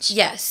 horns.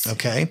 Yes.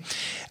 Okay.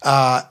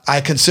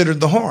 I considered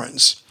the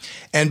horns,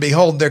 and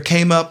behold, there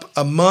came up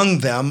among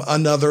them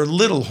another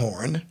little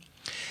horn,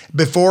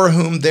 before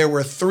whom there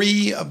were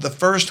 3 of the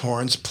first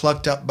horns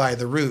plucked up by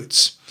the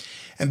roots.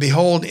 And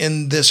behold,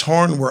 in this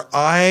horn were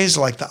eyes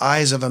like the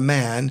eyes of a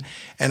man,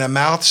 and a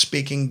mouth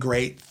speaking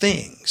great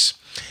things.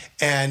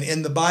 And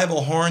in the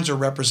Bible, horns are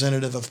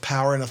representative of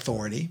power and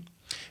authority.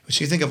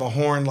 So you think of a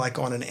horn like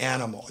on an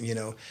animal,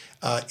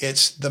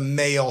 it's the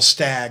male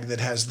stag that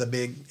has the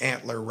big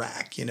antler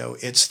rack.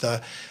 It's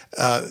the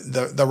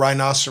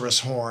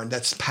rhinoceros horn.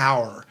 That's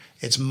power.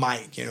 It's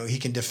might. He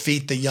can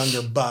defeat the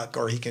younger buck,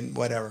 or he can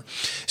whatever.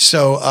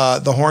 So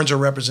the horns are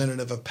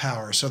representative of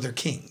power. So they're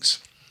kings.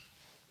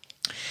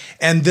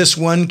 And this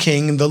one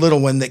king, the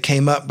little one that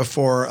came up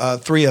before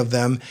 3 of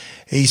them,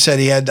 he said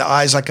he had the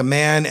eyes like a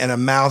man and a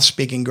mouth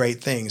speaking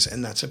great things.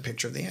 And that's a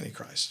picture of the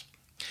Antichrist.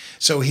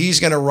 So he's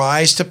going to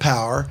rise to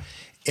power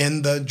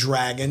in the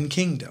dragon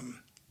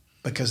kingdom,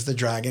 because the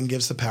dragon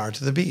gives the power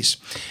to the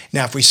beast.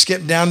 Now, if we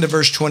skip down to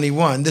verse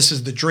 21, this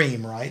is the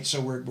dream, right?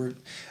 So we're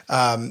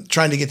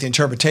trying to get the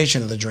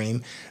interpretation of the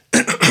dream.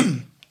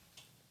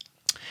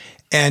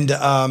 And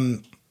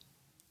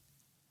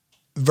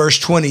verse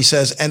 20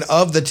 says, And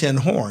of the 10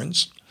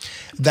 horns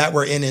that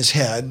were in his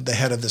head, the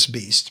head of this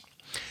beast,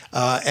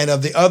 and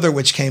of the other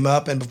which came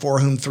up, and before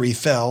whom 3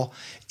 fell,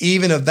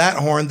 even of that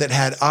horn that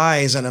had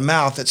eyes and a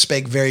mouth that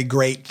spake very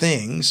great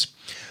things,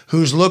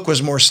 whose look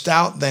was more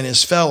stout than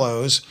his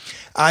fellows,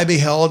 I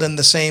beheld, and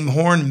the same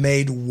horn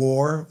made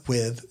war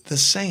with the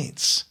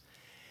saints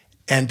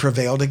and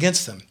prevailed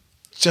against them.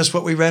 Just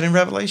what we read in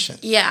Revelation.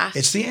 Yeah.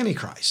 It's the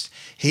Antichrist.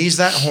 He's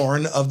that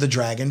horn of the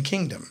dragon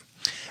kingdom.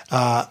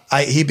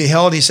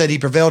 He said he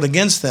prevailed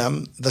against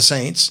them, the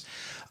saints,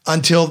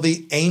 until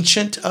the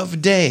Ancient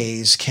of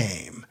Days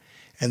came.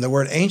 And the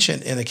word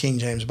ancient in the King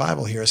James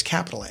Bible here is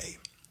capital A.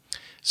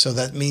 So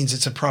that means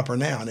it's a proper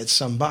noun. It's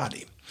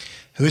somebody.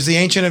 Who's the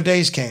Ancient of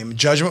Days came?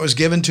 Judgment was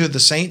given to the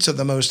saints of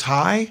the Most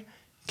High,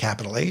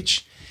 capital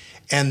H,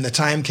 and the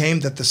time came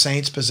that the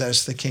saints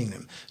possessed the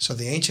kingdom. So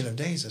the Ancient of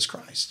Days is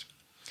Christ,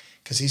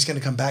 because he's going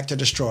to come back to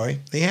destroy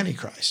the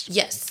Antichrist.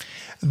 Yes.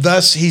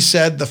 Thus he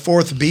said, the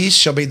fourth beast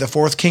shall be the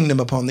fourth kingdom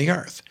upon the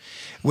earth,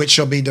 which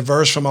shall be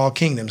diverse from all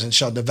kingdoms, and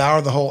shall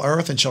devour the whole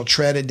earth, and shall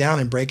tread it down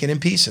and break it in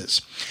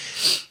pieces.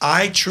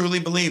 I truly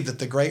believe that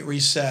the Great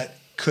Reset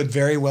could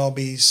very well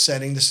be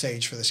setting the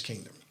stage for this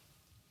kingdom.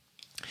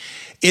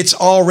 It's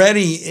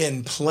already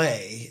in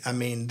play. I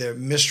mean, the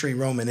mystery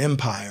Roman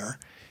Empire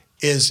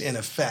is in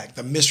effect.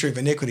 The mystery of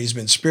iniquity has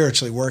been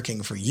spiritually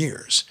working for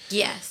years.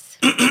 Yes.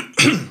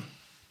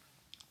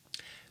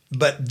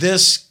 But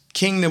this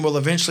kingdom will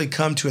eventually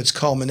come to its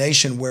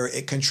culmination where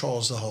it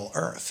controls the whole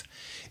earth.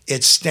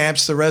 It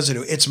stamps the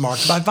residue. It's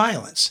marked by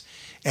violence.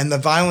 And the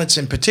violence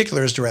in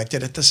particular is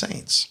directed at the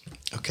saints.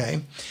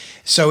 Okay?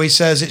 So he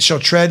says, it shall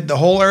tread the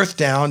whole earth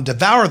down,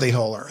 devour the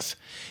whole earth,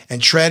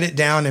 and tread it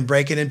down and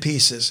break it in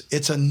pieces.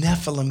 It's a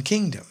Nephilim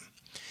kingdom.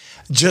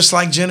 Just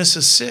like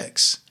Genesis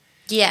 6.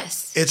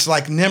 Yes. It's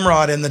like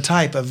Nimrod in the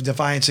type of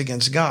defiance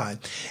against God.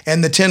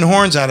 And the 10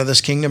 horns out of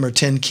this kingdom are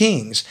 10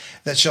 kings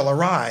that shall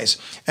arise.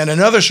 And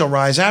another shall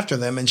rise after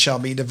them and shall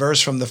be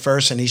diverse from the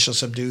first, and he shall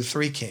subdue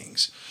 3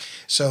 kings.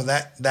 So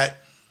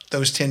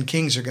those 10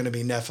 kings are going to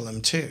be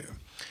Nephilim too,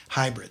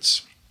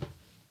 hybrids.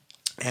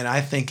 And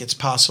I think it's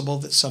possible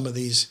that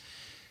somebody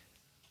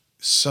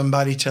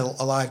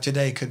alive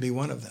today could be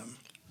one of them.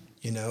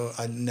 You know,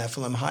 a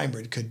Nephilim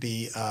hybrid could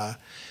be a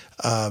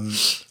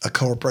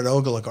corporate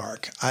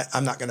oligarch.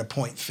 I'm not going to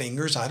point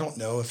fingers. I don't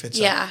know if it's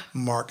a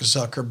Mark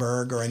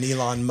Zuckerberg or an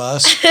Elon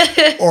Musk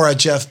or a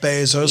Jeff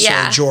Bezos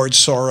or a George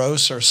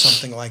Soros or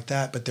something like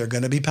that, but they're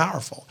going to be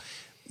powerful,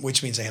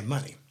 which means they have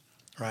money,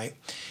 right?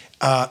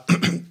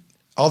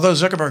 Although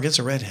Zuckerberg is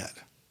a redhead.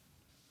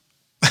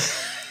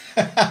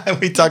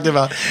 We talked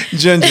about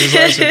gingers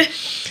last week.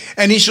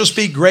 And he shall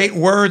speak great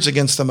words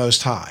against the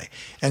Most High,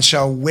 and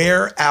shall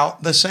wear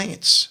out the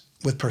saints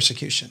with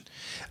persecution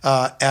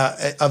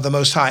of the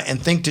Most High,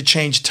 and think to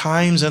change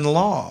times and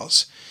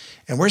laws.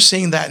 And we're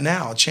seeing that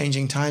now,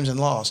 changing times and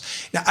laws.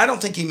 Now, I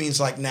don't think he means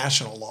like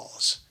national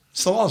laws.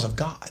 It's the laws of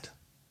God.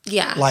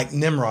 Yeah. Like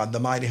Nimrod, the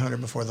mighty hunter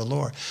before the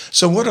Lord.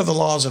 So what are the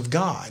laws of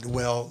God?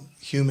 Well,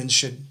 humans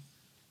should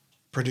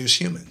produce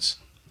humans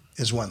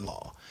is one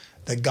law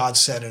that God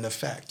set in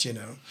effect, you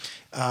know.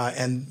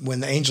 And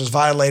when the angels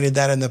violated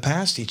that in the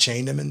past, he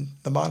chained them in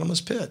the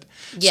bottomless pit.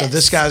 Yes. So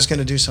this guy's going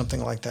to do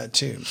something like that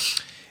too.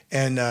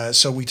 And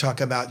so we talk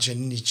about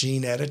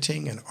gene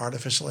editing and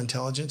artificial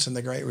intelligence and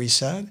the Great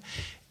Reset.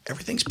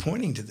 Everything's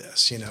pointing to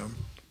this, you know.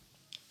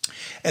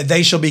 And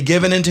they shall be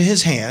given into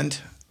his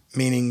hand,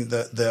 meaning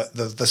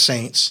the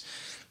saints.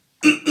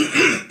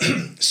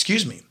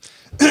 Excuse me.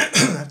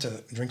 I have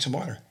to drink some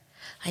water.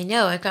 I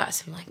know. I got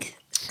some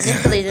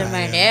sniffles in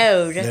my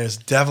nose. There's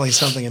definitely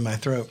something in my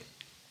throat.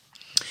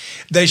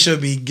 They shall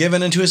be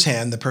given into his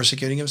hand, the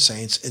persecuting of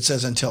saints. It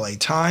says until a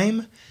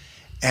time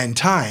and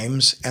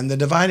times and the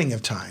dividing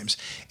of times.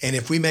 And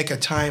if we make a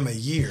time a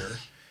year,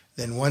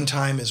 then one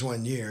time is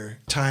 1 year,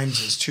 times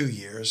is 2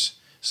 years,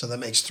 so that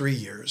makes 3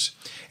 years.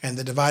 And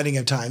the dividing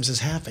of times is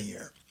half a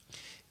year.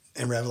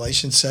 And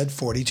Revelation said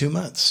 42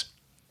 months,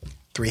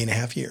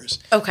 3.5 years.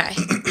 Okay.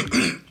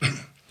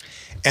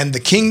 And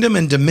the kingdom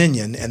and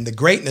dominion and the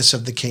greatness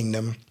of the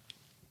kingdom.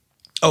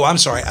 Oh, I'm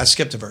sorry, I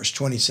skipped a verse,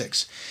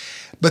 26.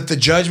 But the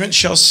judgment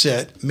shall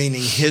sit,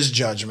 meaning his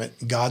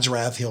judgment, God's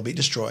wrath, he'll be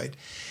destroyed.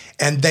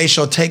 And they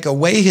shall take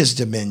away his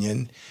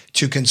dominion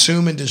to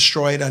consume and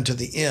destroy it unto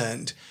the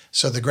end.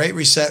 So the Great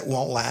Reset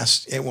won't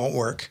last. It won't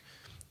work.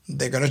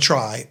 They're going to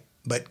try,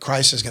 but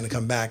Christ is going to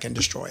come back and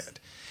destroy it.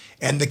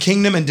 And the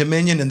kingdom and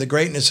dominion and the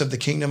greatness of the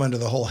kingdom under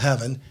the whole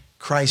heaven,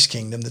 Christ's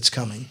kingdom that's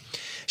coming,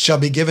 shall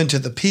be given to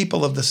the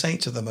people of the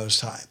saints of the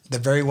Most High, the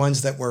very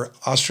ones that were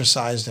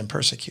ostracized and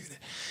persecuted,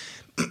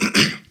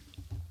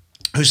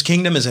 whose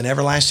kingdom is an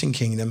everlasting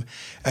kingdom,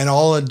 and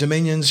all the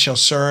dominions shall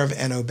serve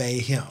and obey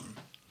him,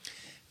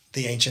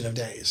 the Ancient of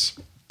Days,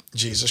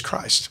 Jesus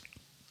Christ.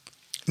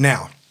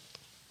 Now,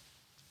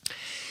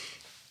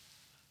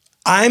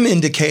 I'm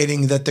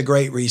indicating that the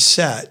Great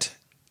Reset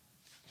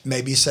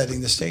may be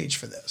setting the stage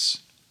for this.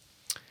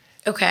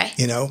 Okay.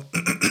 You know,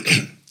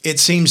 it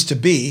seems to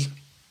be,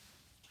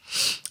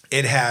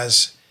 it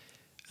has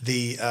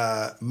the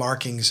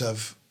markings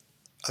of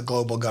a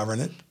global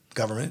government,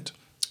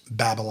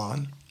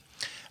 Babylon,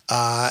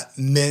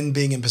 men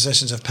being in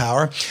positions of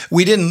power.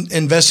 We didn't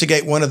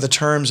investigate one of the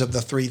terms of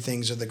the 3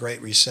 things of the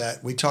Great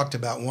Reset. We talked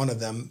about one of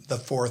them, the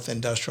 4th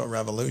Industrial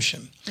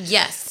Revolution.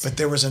 Yes. But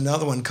there was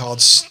another one called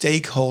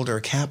stakeholder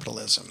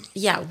capitalism.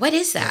 Yeah, what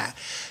is that?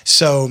 Yeah.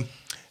 So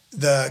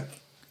the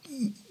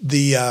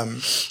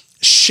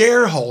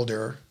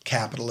shareholder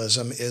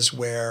capitalism is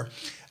where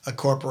a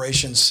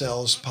corporation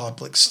sells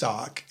public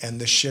stock and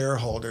the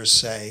shareholders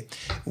say,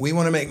 we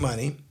want to make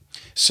money.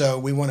 So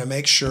we want to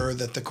make sure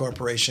that the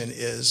corporation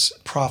is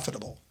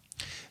profitable.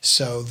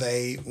 So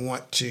they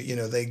want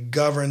to, they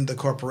govern the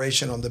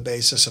corporation on the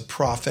basis of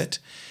profit,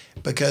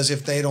 because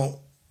if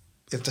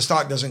the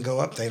stock doesn't go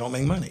up, they don't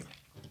make money.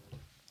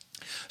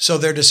 So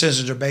their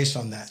decisions are based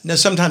on that. Now,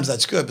 sometimes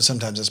that's good, but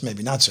sometimes that's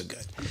maybe not so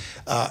good.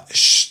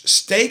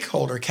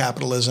 Stakeholder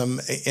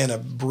capitalism, in a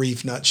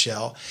brief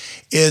nutshell,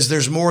 is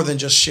there's more than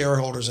just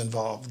shareholders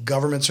involved.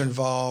 Governments are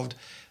involved.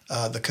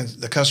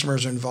 The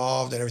customers are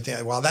involved and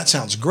everything. While that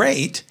sounds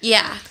great,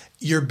 Yeah.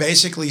 you're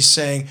basically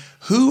saying,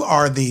 who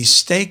are these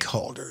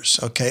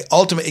stakeholders? Okay,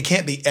 ultimately, it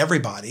can't be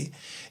everybody.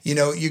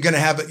 You're going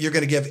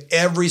to give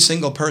every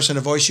single person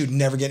a voice. You'd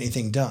never get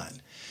anything done.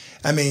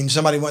 I mean,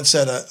 somebody once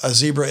said a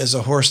zebra is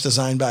a horse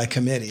designed by a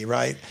committee,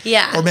 right?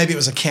 Yeah. Or maybe it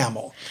was a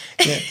camel.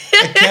 Yeah,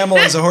 a camel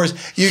is a horse.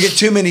 You get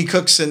too many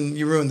cooks and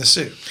you ruin the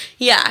soup.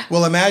 Yeah.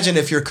 Well, imagine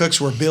if your cooks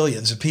were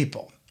billions of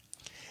people.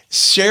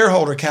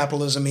 Shareholder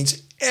capitalism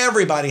means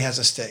everybody has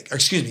a stake. Or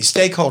excuse me,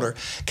 stakeholder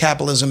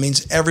capitalism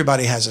means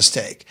everybody has a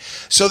stake.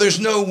 So there's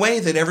no way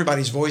that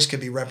everybody's voice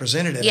could be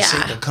represented in a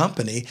single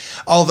company.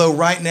 Although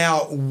right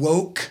now,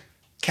 woke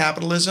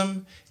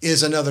capitalism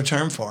is another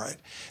term for it.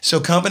 So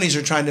companies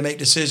are trying to make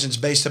decisions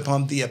based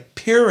upon the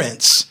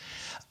appearance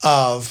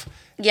of,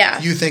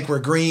 you think we're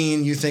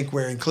green, you think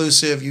we're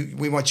inclusive,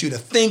 we want you to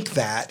think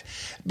that,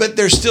 but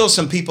there's still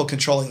some people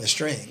controlling the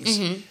strings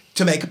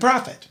to make a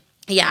profit.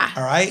 Yeah.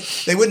 All right?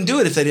 They wouldn't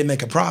do it if they didn't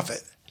make a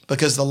profit,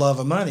 because the love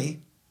of money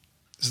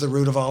is the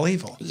root of all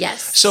evil.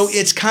 Yes. So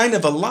it's kind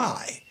of a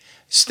lie.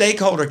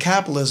 Stakeholder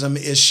capitalism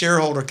is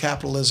shareholder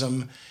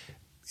capitalism.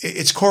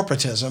 It's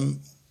corporatism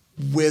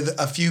with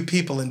a few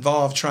people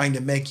involved trying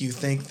to make you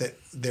think that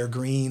they're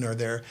green or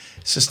they're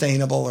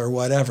sustainable or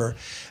whatever.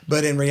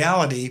 But in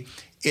reality,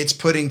 it's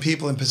putting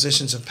people in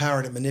positions of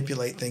power to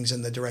manipulate things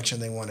in the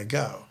direction they want to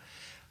go,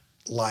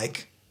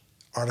 like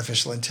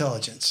artificial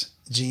intelligence,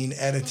 gene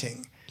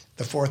editing,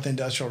 the fourth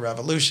industrial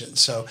revolution.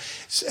 So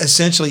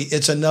essentially,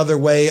 it's another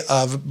way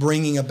of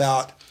bringing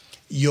about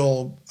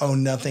you'll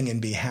own nothing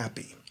and be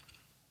happy.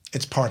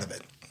 It's part of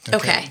it.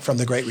 Okay. From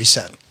the Great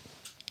Reset.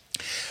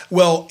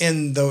 Well,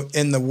 in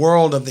the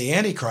world of the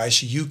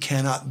Antichrist, you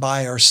cannot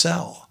buy or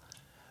sell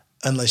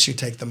unless you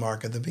take the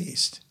mark of the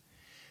beast.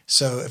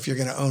 So if you're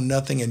going to own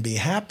nothing and be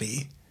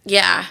happy,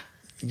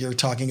 you're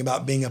talking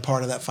about being a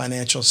part of that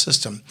financial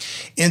system.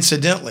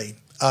 Incidentally,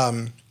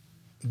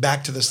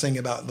 back to this thing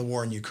about the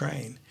war in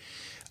Ukraine,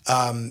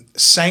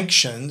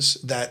 sanctions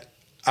that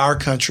our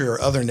country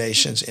or other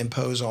nations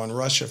impose on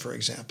Russia, for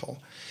example,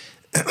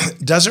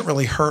 doesn't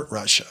really hurt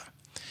Russia,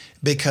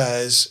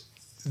 because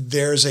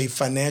there's a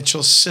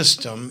financial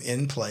system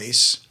in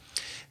place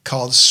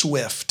called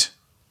SWIFT,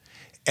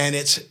 and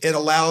it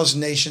allows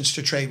nations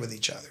to trade with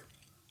each other.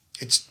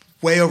 It's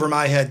way over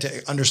my head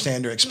to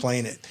understand or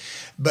explain it,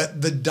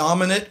 but the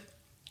dominant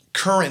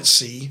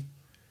currency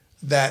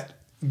that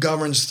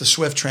governs the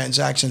SWIFT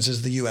transactions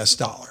is the U.S.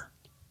 dollar.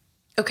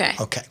 Okay.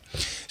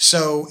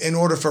 So in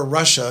order for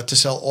Russia to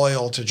sell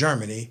oil to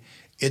Germany,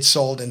 it's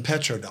sold in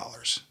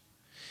petrodollars,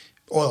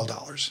 oil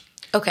dollars.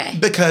 Okay.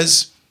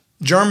 Because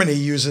Germany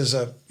uses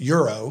a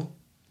euro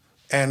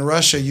and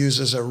Russia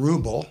uses a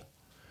ruble,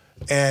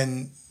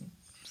 and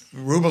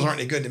rubles aren't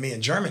any good to me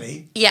in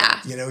Germany. Yeah.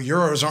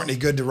 Euros aren't any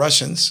good to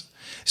Russians.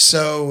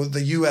 So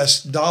the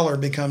U.S. dollar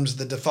becomes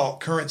the default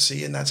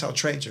currency, and that's how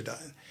trades are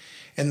done.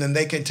 And then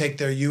they can take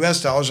their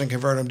U.S. dollars and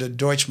convert them to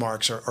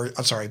Deutschmarks or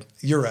I'm sorry,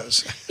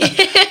 euros.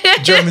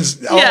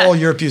 Germans, all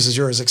Europe uses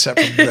euros except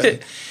for Britain.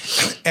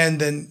 And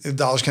then the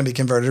dollars can be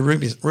converted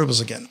to rubles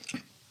again.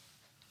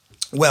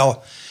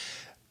 Well,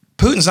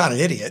 Putin's not an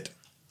idiot.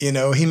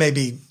 He may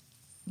be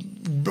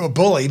a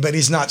bully, but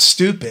he's not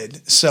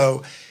stupid.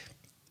 So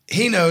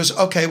he knows,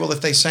 okay, well,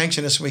 if they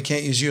sanction us and we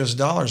can't use U.S.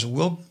 dollars,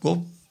 we'll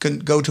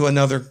go to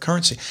another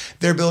currency.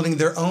 They're building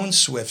their own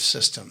SWIFT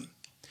system.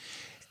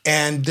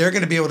 And they're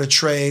going to be able to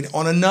trade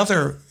on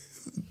another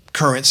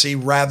currency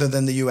rather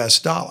than the U.S.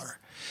 dollar.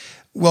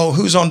 Well,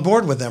 who's on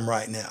board with them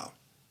right now?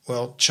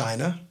 Well,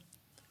 China,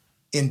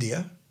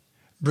 India,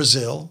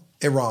 Brazil,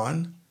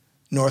 Iran,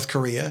 North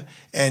Korea,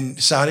 and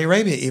Saudi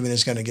Arabia even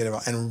is going to get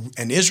involved.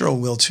 And Israel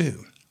will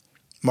too.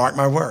 Mark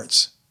my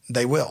words,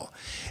 they will.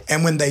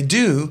 And when they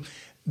do,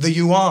 the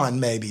yuan,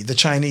 maybe, the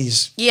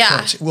Chinese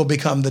currency, will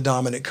become the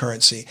dominant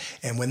currency.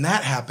 And when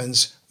that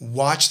happens,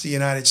 watch the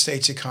United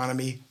States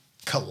economy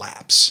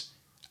collapse.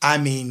 I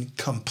mean,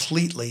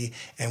 completely,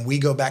 and we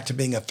go back to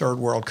being a third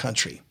world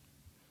country.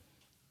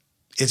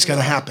 It's going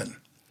to happen.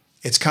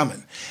 It's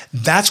coming.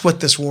 That's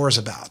what this war is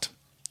about.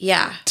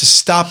 Yeah. To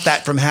stop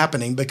that from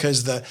happening,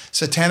 because the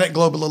satanic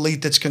global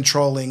elite that's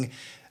controlling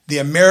the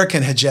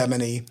American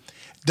hegemony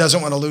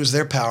doesn't want to lose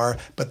their power,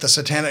 but the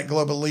satanic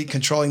global elite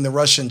controlling the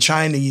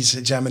Russian-Chinese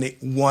hegemony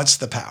wants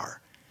the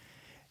power.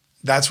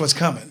 That's what's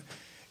coming.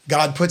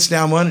 God puts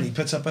down one and he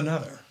puts up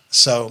another.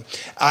 So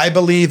I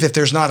believe if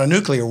there's not a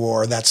nuclear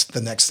war, that's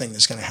the next thing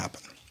that's going to happen,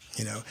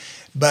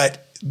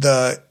 But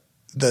the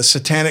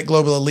satanic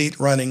global elite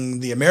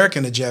running the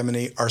American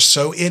hegemony are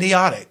so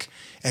idiotic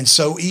and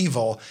so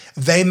evil,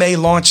 they may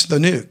launch the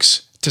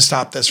nukes to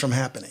stop this from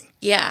happening.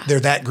 Yeah. They're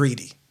that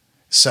greedy.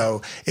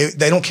 So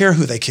they don't care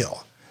who they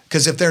kill.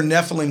 Because if they're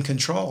Nephilim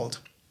controlled,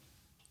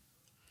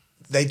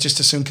 they just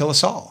as soon kill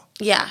us all.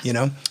 Yeah. You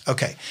know?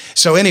 Okay.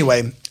 So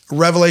anyway,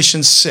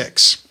 Revelation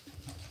 6.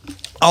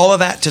 All of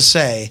that to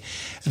say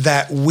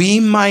that we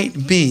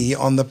might be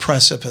on the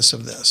precipice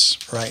of this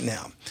right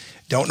now.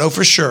 Don't know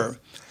for sure.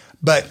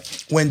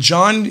 But when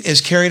John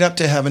is carried up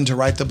to heaven to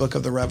write the book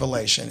of the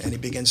Revelation, and he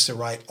begins to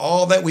write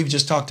all that we've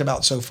just talked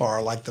about so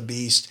far, like the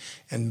beast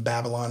and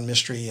Babylon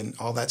mystery and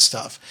all that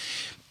stuff,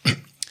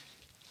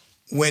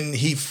 when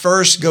he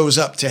first goes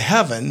up to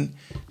heaven,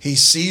 he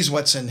sees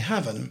what's in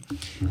heaven,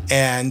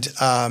 and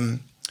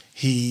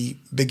he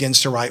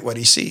begins to write what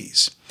he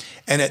sees.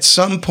 And at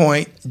some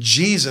point,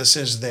 Jesus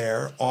is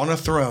there on a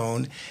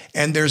throne,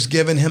 and there's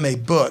given him a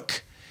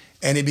book,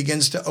 and he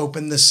begins to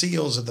open the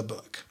seals of the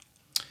book.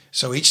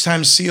 So each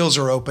time seals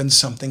are opened,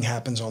 something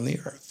happens on the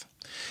earth.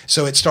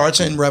 So it starts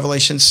in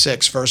Revelation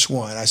 6, verse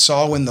 1. I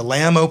saw when the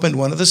Lamb opened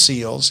one of the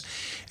seals,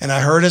 and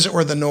I heard as it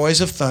were the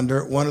noise of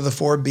thunder, one of the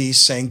four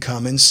beasts saying,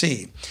 "Come and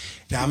see."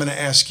 Now I'm going to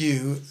ask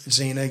you,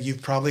 Zena,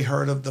 you've probably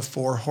heard of the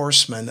four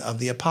horsemen of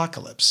the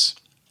apocalypse.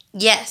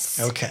 Yes.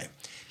 Okay.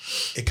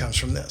 It comes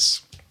from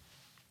this.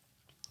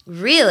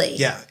 Really?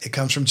 Yeah, it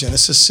comes from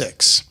Genesis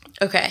 6.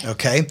 Okay.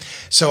 Okay.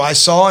 So I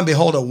saw and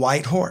behold a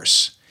white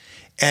horse,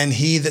 and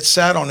he that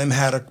sat on him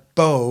had a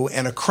bow,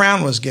 and a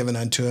crown was given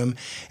unto him,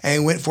 and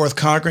he went forth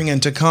conquering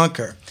and to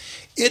conquer.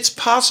 It's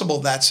possible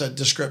that's a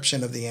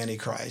description of the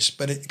Antichrist,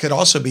 but it could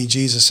also be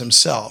Jesus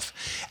himself,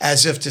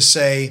 as if to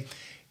say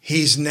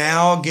he's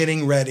now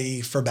getting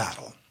ready for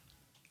battle.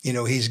 You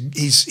know,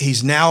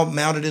 he's now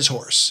mounted his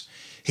horse.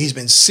 He's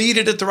been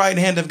seated at the right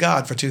hand of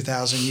God for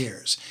 2,000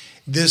 years.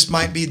 This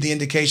might be the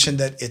indication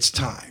that it's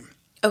time.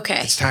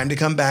 Okay. It's time to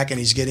come back, and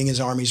he's getting his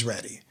armies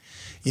ready.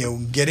 You know,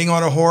 getting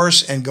on a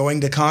horse and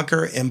going to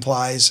conquer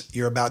implies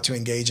you're about to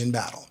engage in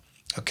battle.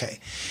 Okay.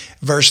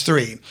 Verse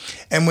 3.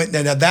 And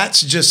now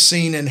that's just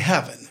seen in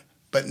heaven.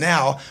 But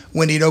now,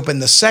 when he'd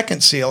opened the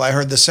second seal, I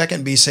heard the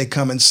second beast say,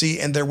 "Come and see."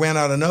 And there went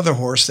out another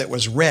horse that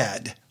was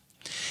red.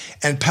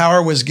 And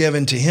power was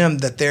given to him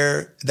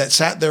that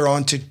sat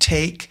thereon to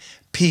take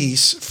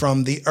peace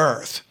from the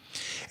earth,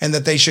 and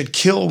that they should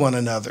kill one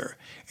another.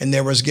 And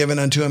there was given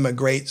unto him a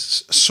great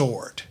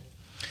sword.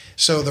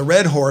 So the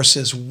red horse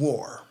is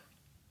war.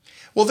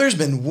 Well, there's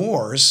been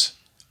wars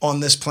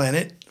on this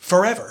planet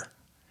forever.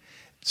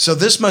 So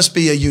this must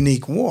be a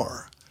unique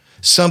war,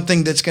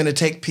 something that's going to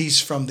take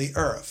peace from the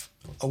earth,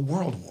 a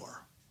world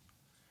war.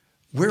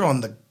 We're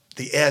on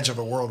the edge of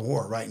a world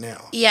war right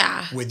now.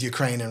 Yeah. With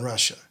Ukraine and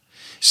Russia.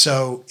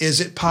 So is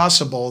it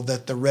possible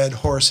that the red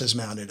horse is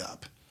mounted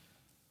up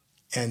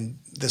and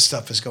this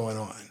stuff is going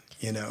on,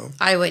 you know?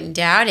 I wouldn't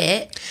doubt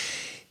it.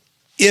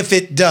 If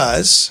it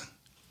does,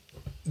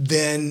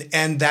 then,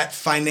 and that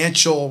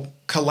financial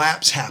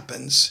collapse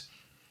happens,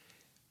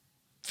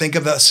 think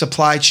of the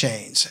supply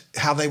chains,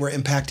 how they were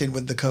impacted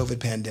with the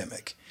COVID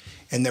pandemic.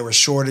 And there were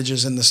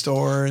shortages in the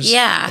stores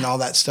and all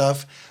that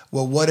stuff.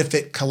 Well, what if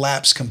it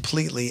collapsed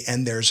completely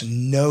and there's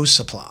no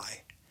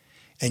supply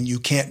and you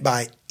can't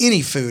buy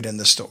any food in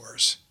the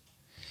stores?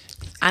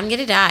 I'm going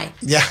to die.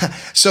 Yeah.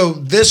 So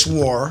this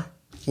war,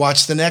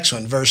 watch the next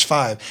one, verse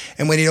 5.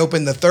 And when he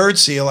opened the third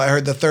seal, I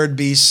heard the third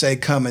beast say,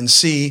 "Come and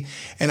see."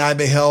 And I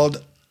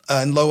beheld,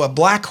 and lo, a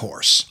black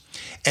horse.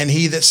 And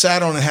he that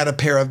sat on it had a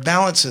pair of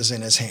balances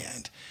in his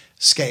hand,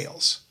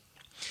 scales.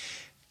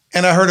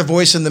 And I heard a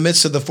voice in the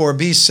midst of the four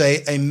beasts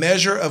say, "A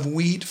measure of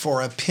wheat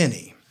for a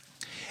penny,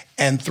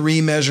 and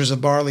 3 measures of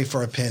barley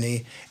for a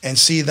penny, and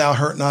see thou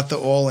hurt not the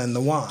oil and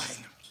the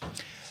wine."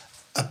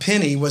 A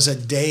penny was a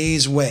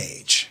day's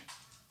wage.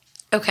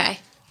 Okay.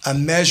 A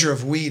measure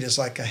of wheat is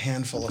like a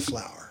handful of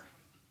flour.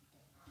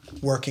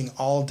 Working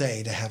all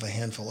day to have a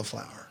handful of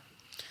flour.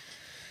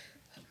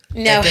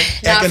 No, not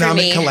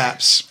economic for me.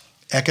 collapse.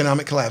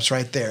 Economic collapse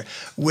right there,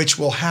 which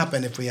will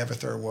happen if we have a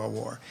third world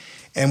war.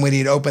 And when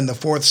he'd opened the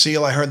fourth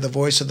seal, I heard the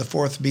voice of the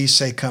fourth beast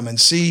say, "Come and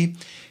see."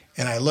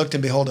 And I looked,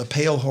 and behold, a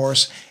pale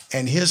horse,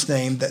 and his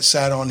name that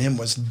sat on him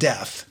was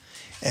Death,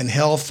 and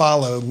hell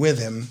followed with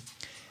him.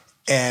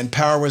 And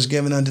power was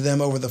given unto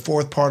them over the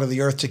fourth part of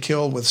the earth to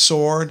kill with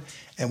sword,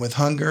 and with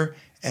hunger,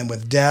 and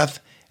with death,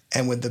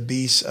 and with the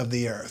beasts of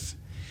the earth.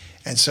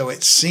 And so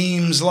it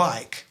seems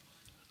like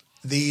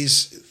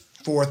these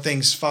three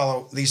things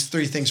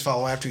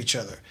follow after each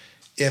other.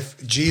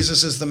 If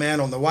Jesus is the man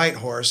on the white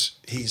horse,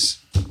 he's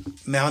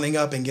mounting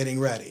up and getting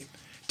ready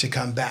to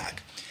come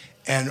back.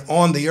 And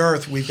on the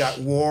earth, we've got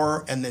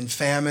war, and then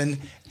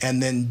famine,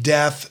 and then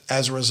death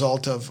as a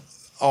result of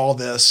all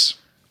this.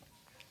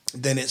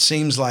 Then it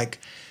seems like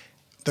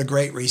the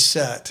Great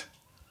Reset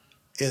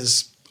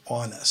is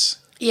on us.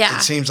 Yeah.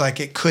 It seems like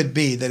it could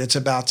be that it's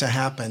about to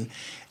happen.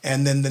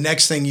 And then the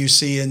next thing you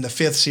see in the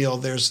fifth seal,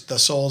 there's the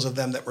souls of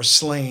them that were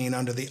slain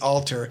under the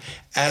altar,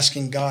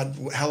 asking God,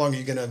 "How long are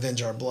you going to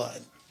avenge our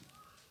blood?"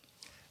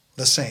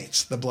 The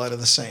saints, the blood of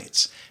the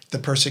saints, the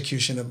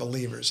persecution of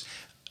believers.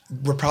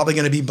 We're probably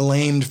going to be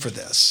blamed for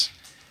this.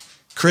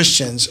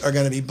 Christians are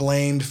going to be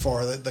blamed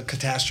for the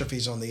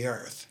catastrophes on the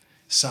earth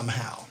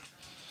somehow.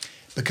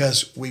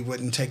 because we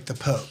wouldn't take the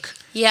poke.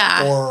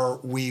 Yeah. Or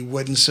we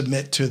wouldn't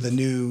submit to the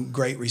new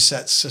Great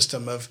Reset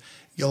system of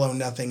you'll own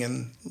nothing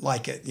and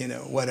like it,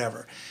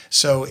 whatever.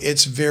 So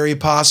it's very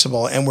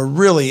possible. And we're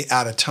really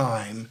out of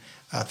time.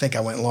 I think I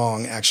went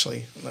long,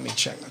 actually. Let me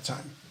check my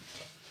time.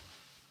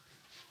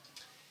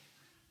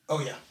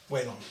 Oh, yeah,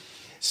 way long.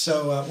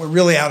 So we're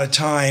really out of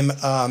time.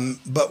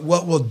 But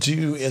what we'll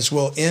do is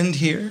we'll end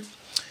here.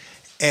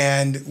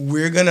 And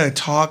we're going to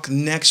talk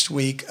next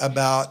week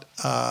about,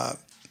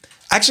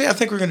 actually, I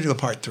think we're going to do a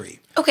part 3.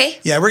 Okay.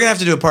 Yeah, we're going to have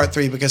to do a part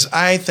 3 because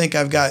I think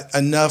I've got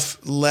enough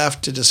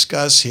left to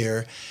discuss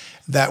here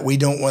that we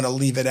don't want to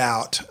leave it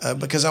out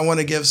because I want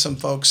to give some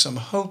folks some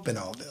hope in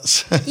all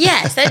this.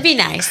 Yes, that'd be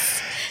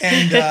nice.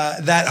 And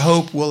that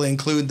hope will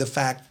include the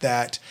fact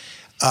that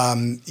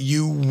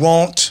you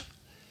won't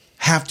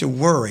have to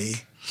worry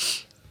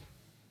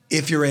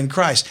if you're in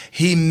Christ.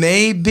 He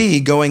may be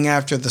going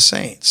after the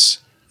saints,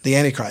 the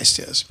Antichrist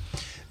is.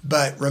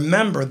 But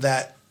remember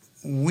that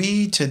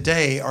we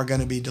today are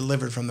going to be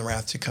delivered from the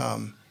wrath to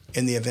come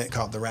in the event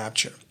called the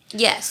rapture.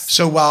 Yes.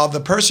 So while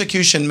the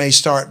persecution may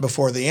start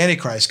before the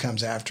Antichrist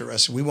comes after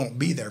us, we won't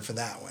be there for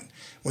that one.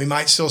 We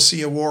might still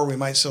see a war. We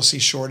might still see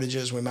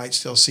shortages. We might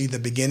still see the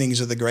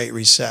beginnings of the Great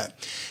Reset.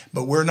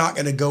 But we're not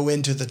going to go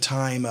into the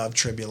time of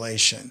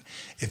tribulation.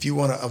 If you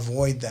want to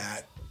avoid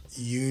that,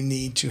 you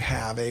need to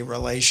have a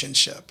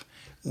relationship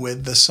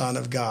with the Son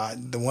of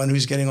God. The one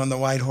who's getting on the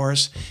white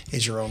horse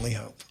is your only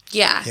hope.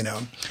 Yeah.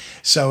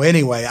 So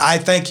anyway, I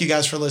thank you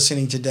guys for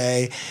listening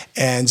today.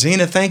 And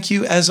Zena, thank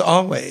you as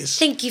always.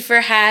 Thank you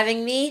for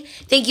having me.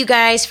 Thank you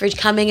guys for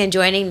coming and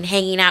joining and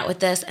hanging out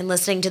with us and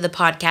listening to the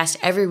podcast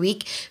every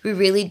week. We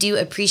really do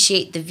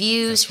appreciate the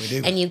views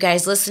and you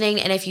guys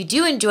listening. And if you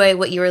do enjoy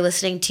what you are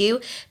listening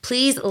to,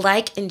 please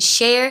like and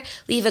share,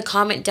 leave a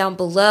comment down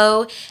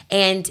below.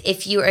 And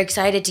if you are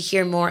excited to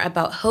hear more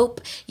about hope,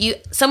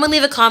 someone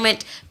leave a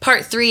comment,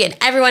 part 3, and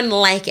everyone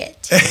like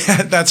it.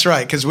 That's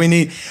right, because we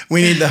need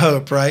the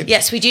hope, right?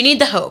 Yes, we do need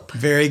the hope.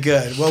 Very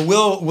good.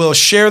 Well, we'll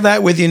share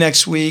that with you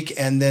next week,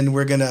 and then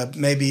we're going to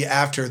maybe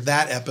after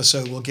that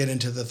episode, we'll get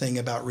into the thing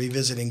about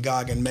revisiting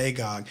Gog and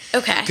Magog.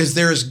 Okay. Because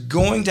there's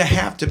going to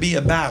have to be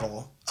a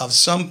battle of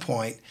some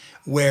point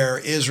where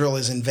Israel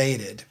is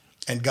invaded,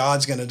 and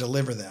God's going to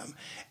deliver them.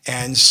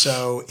 And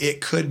so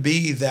it could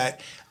be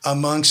that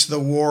amongst the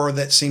war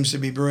that seems to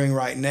be brewing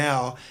right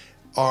now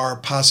are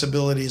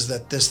possibilities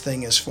that this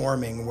thing is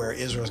forming where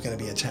Israel is going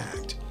to be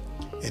attacked.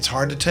 It's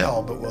hard to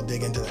tell, but we'll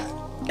dig into that.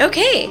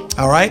 Okay.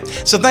 All right.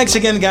 So thanks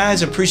again,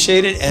 guys.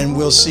 Appreciate it, and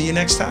we'll see you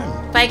next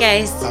time. Bye,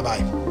 guys.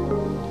 Bye-bye.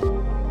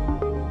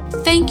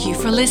 Thank you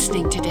for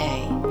listening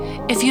today.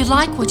 If you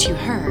like what you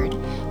heard,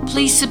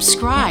 please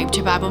subscribe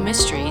to Bible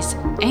Mysteries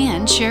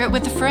and share it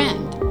with a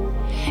friend.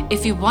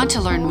 If you want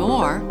to learn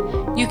more,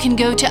 you can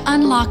go to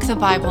Unlock the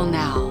Bible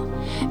Now.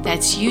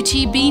 That's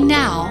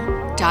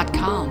utbnow.com.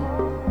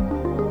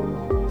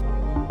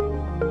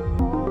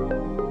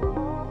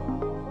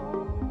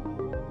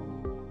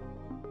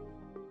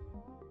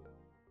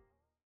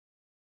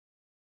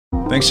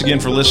 Thanks again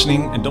for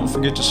listening, and don't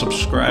forget to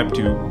subscribe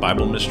to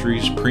Bible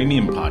Mysteries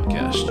Premium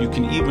Podcast. You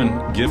can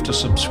even gift a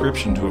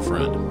subscription to a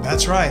friend.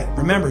 That's right.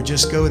 Remember,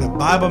 just go to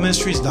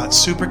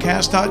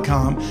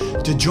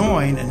BibleMysteries.supercast.com to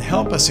join and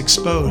help us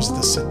expose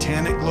the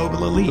satanic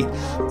global elite,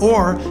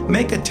 or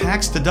make a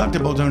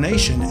tax-deductible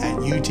donation at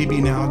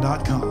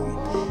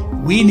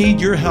utbnow.com. We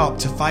need your help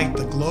to fight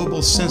the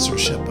global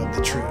censorship of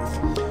the truth.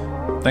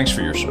 Thanks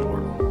for your support.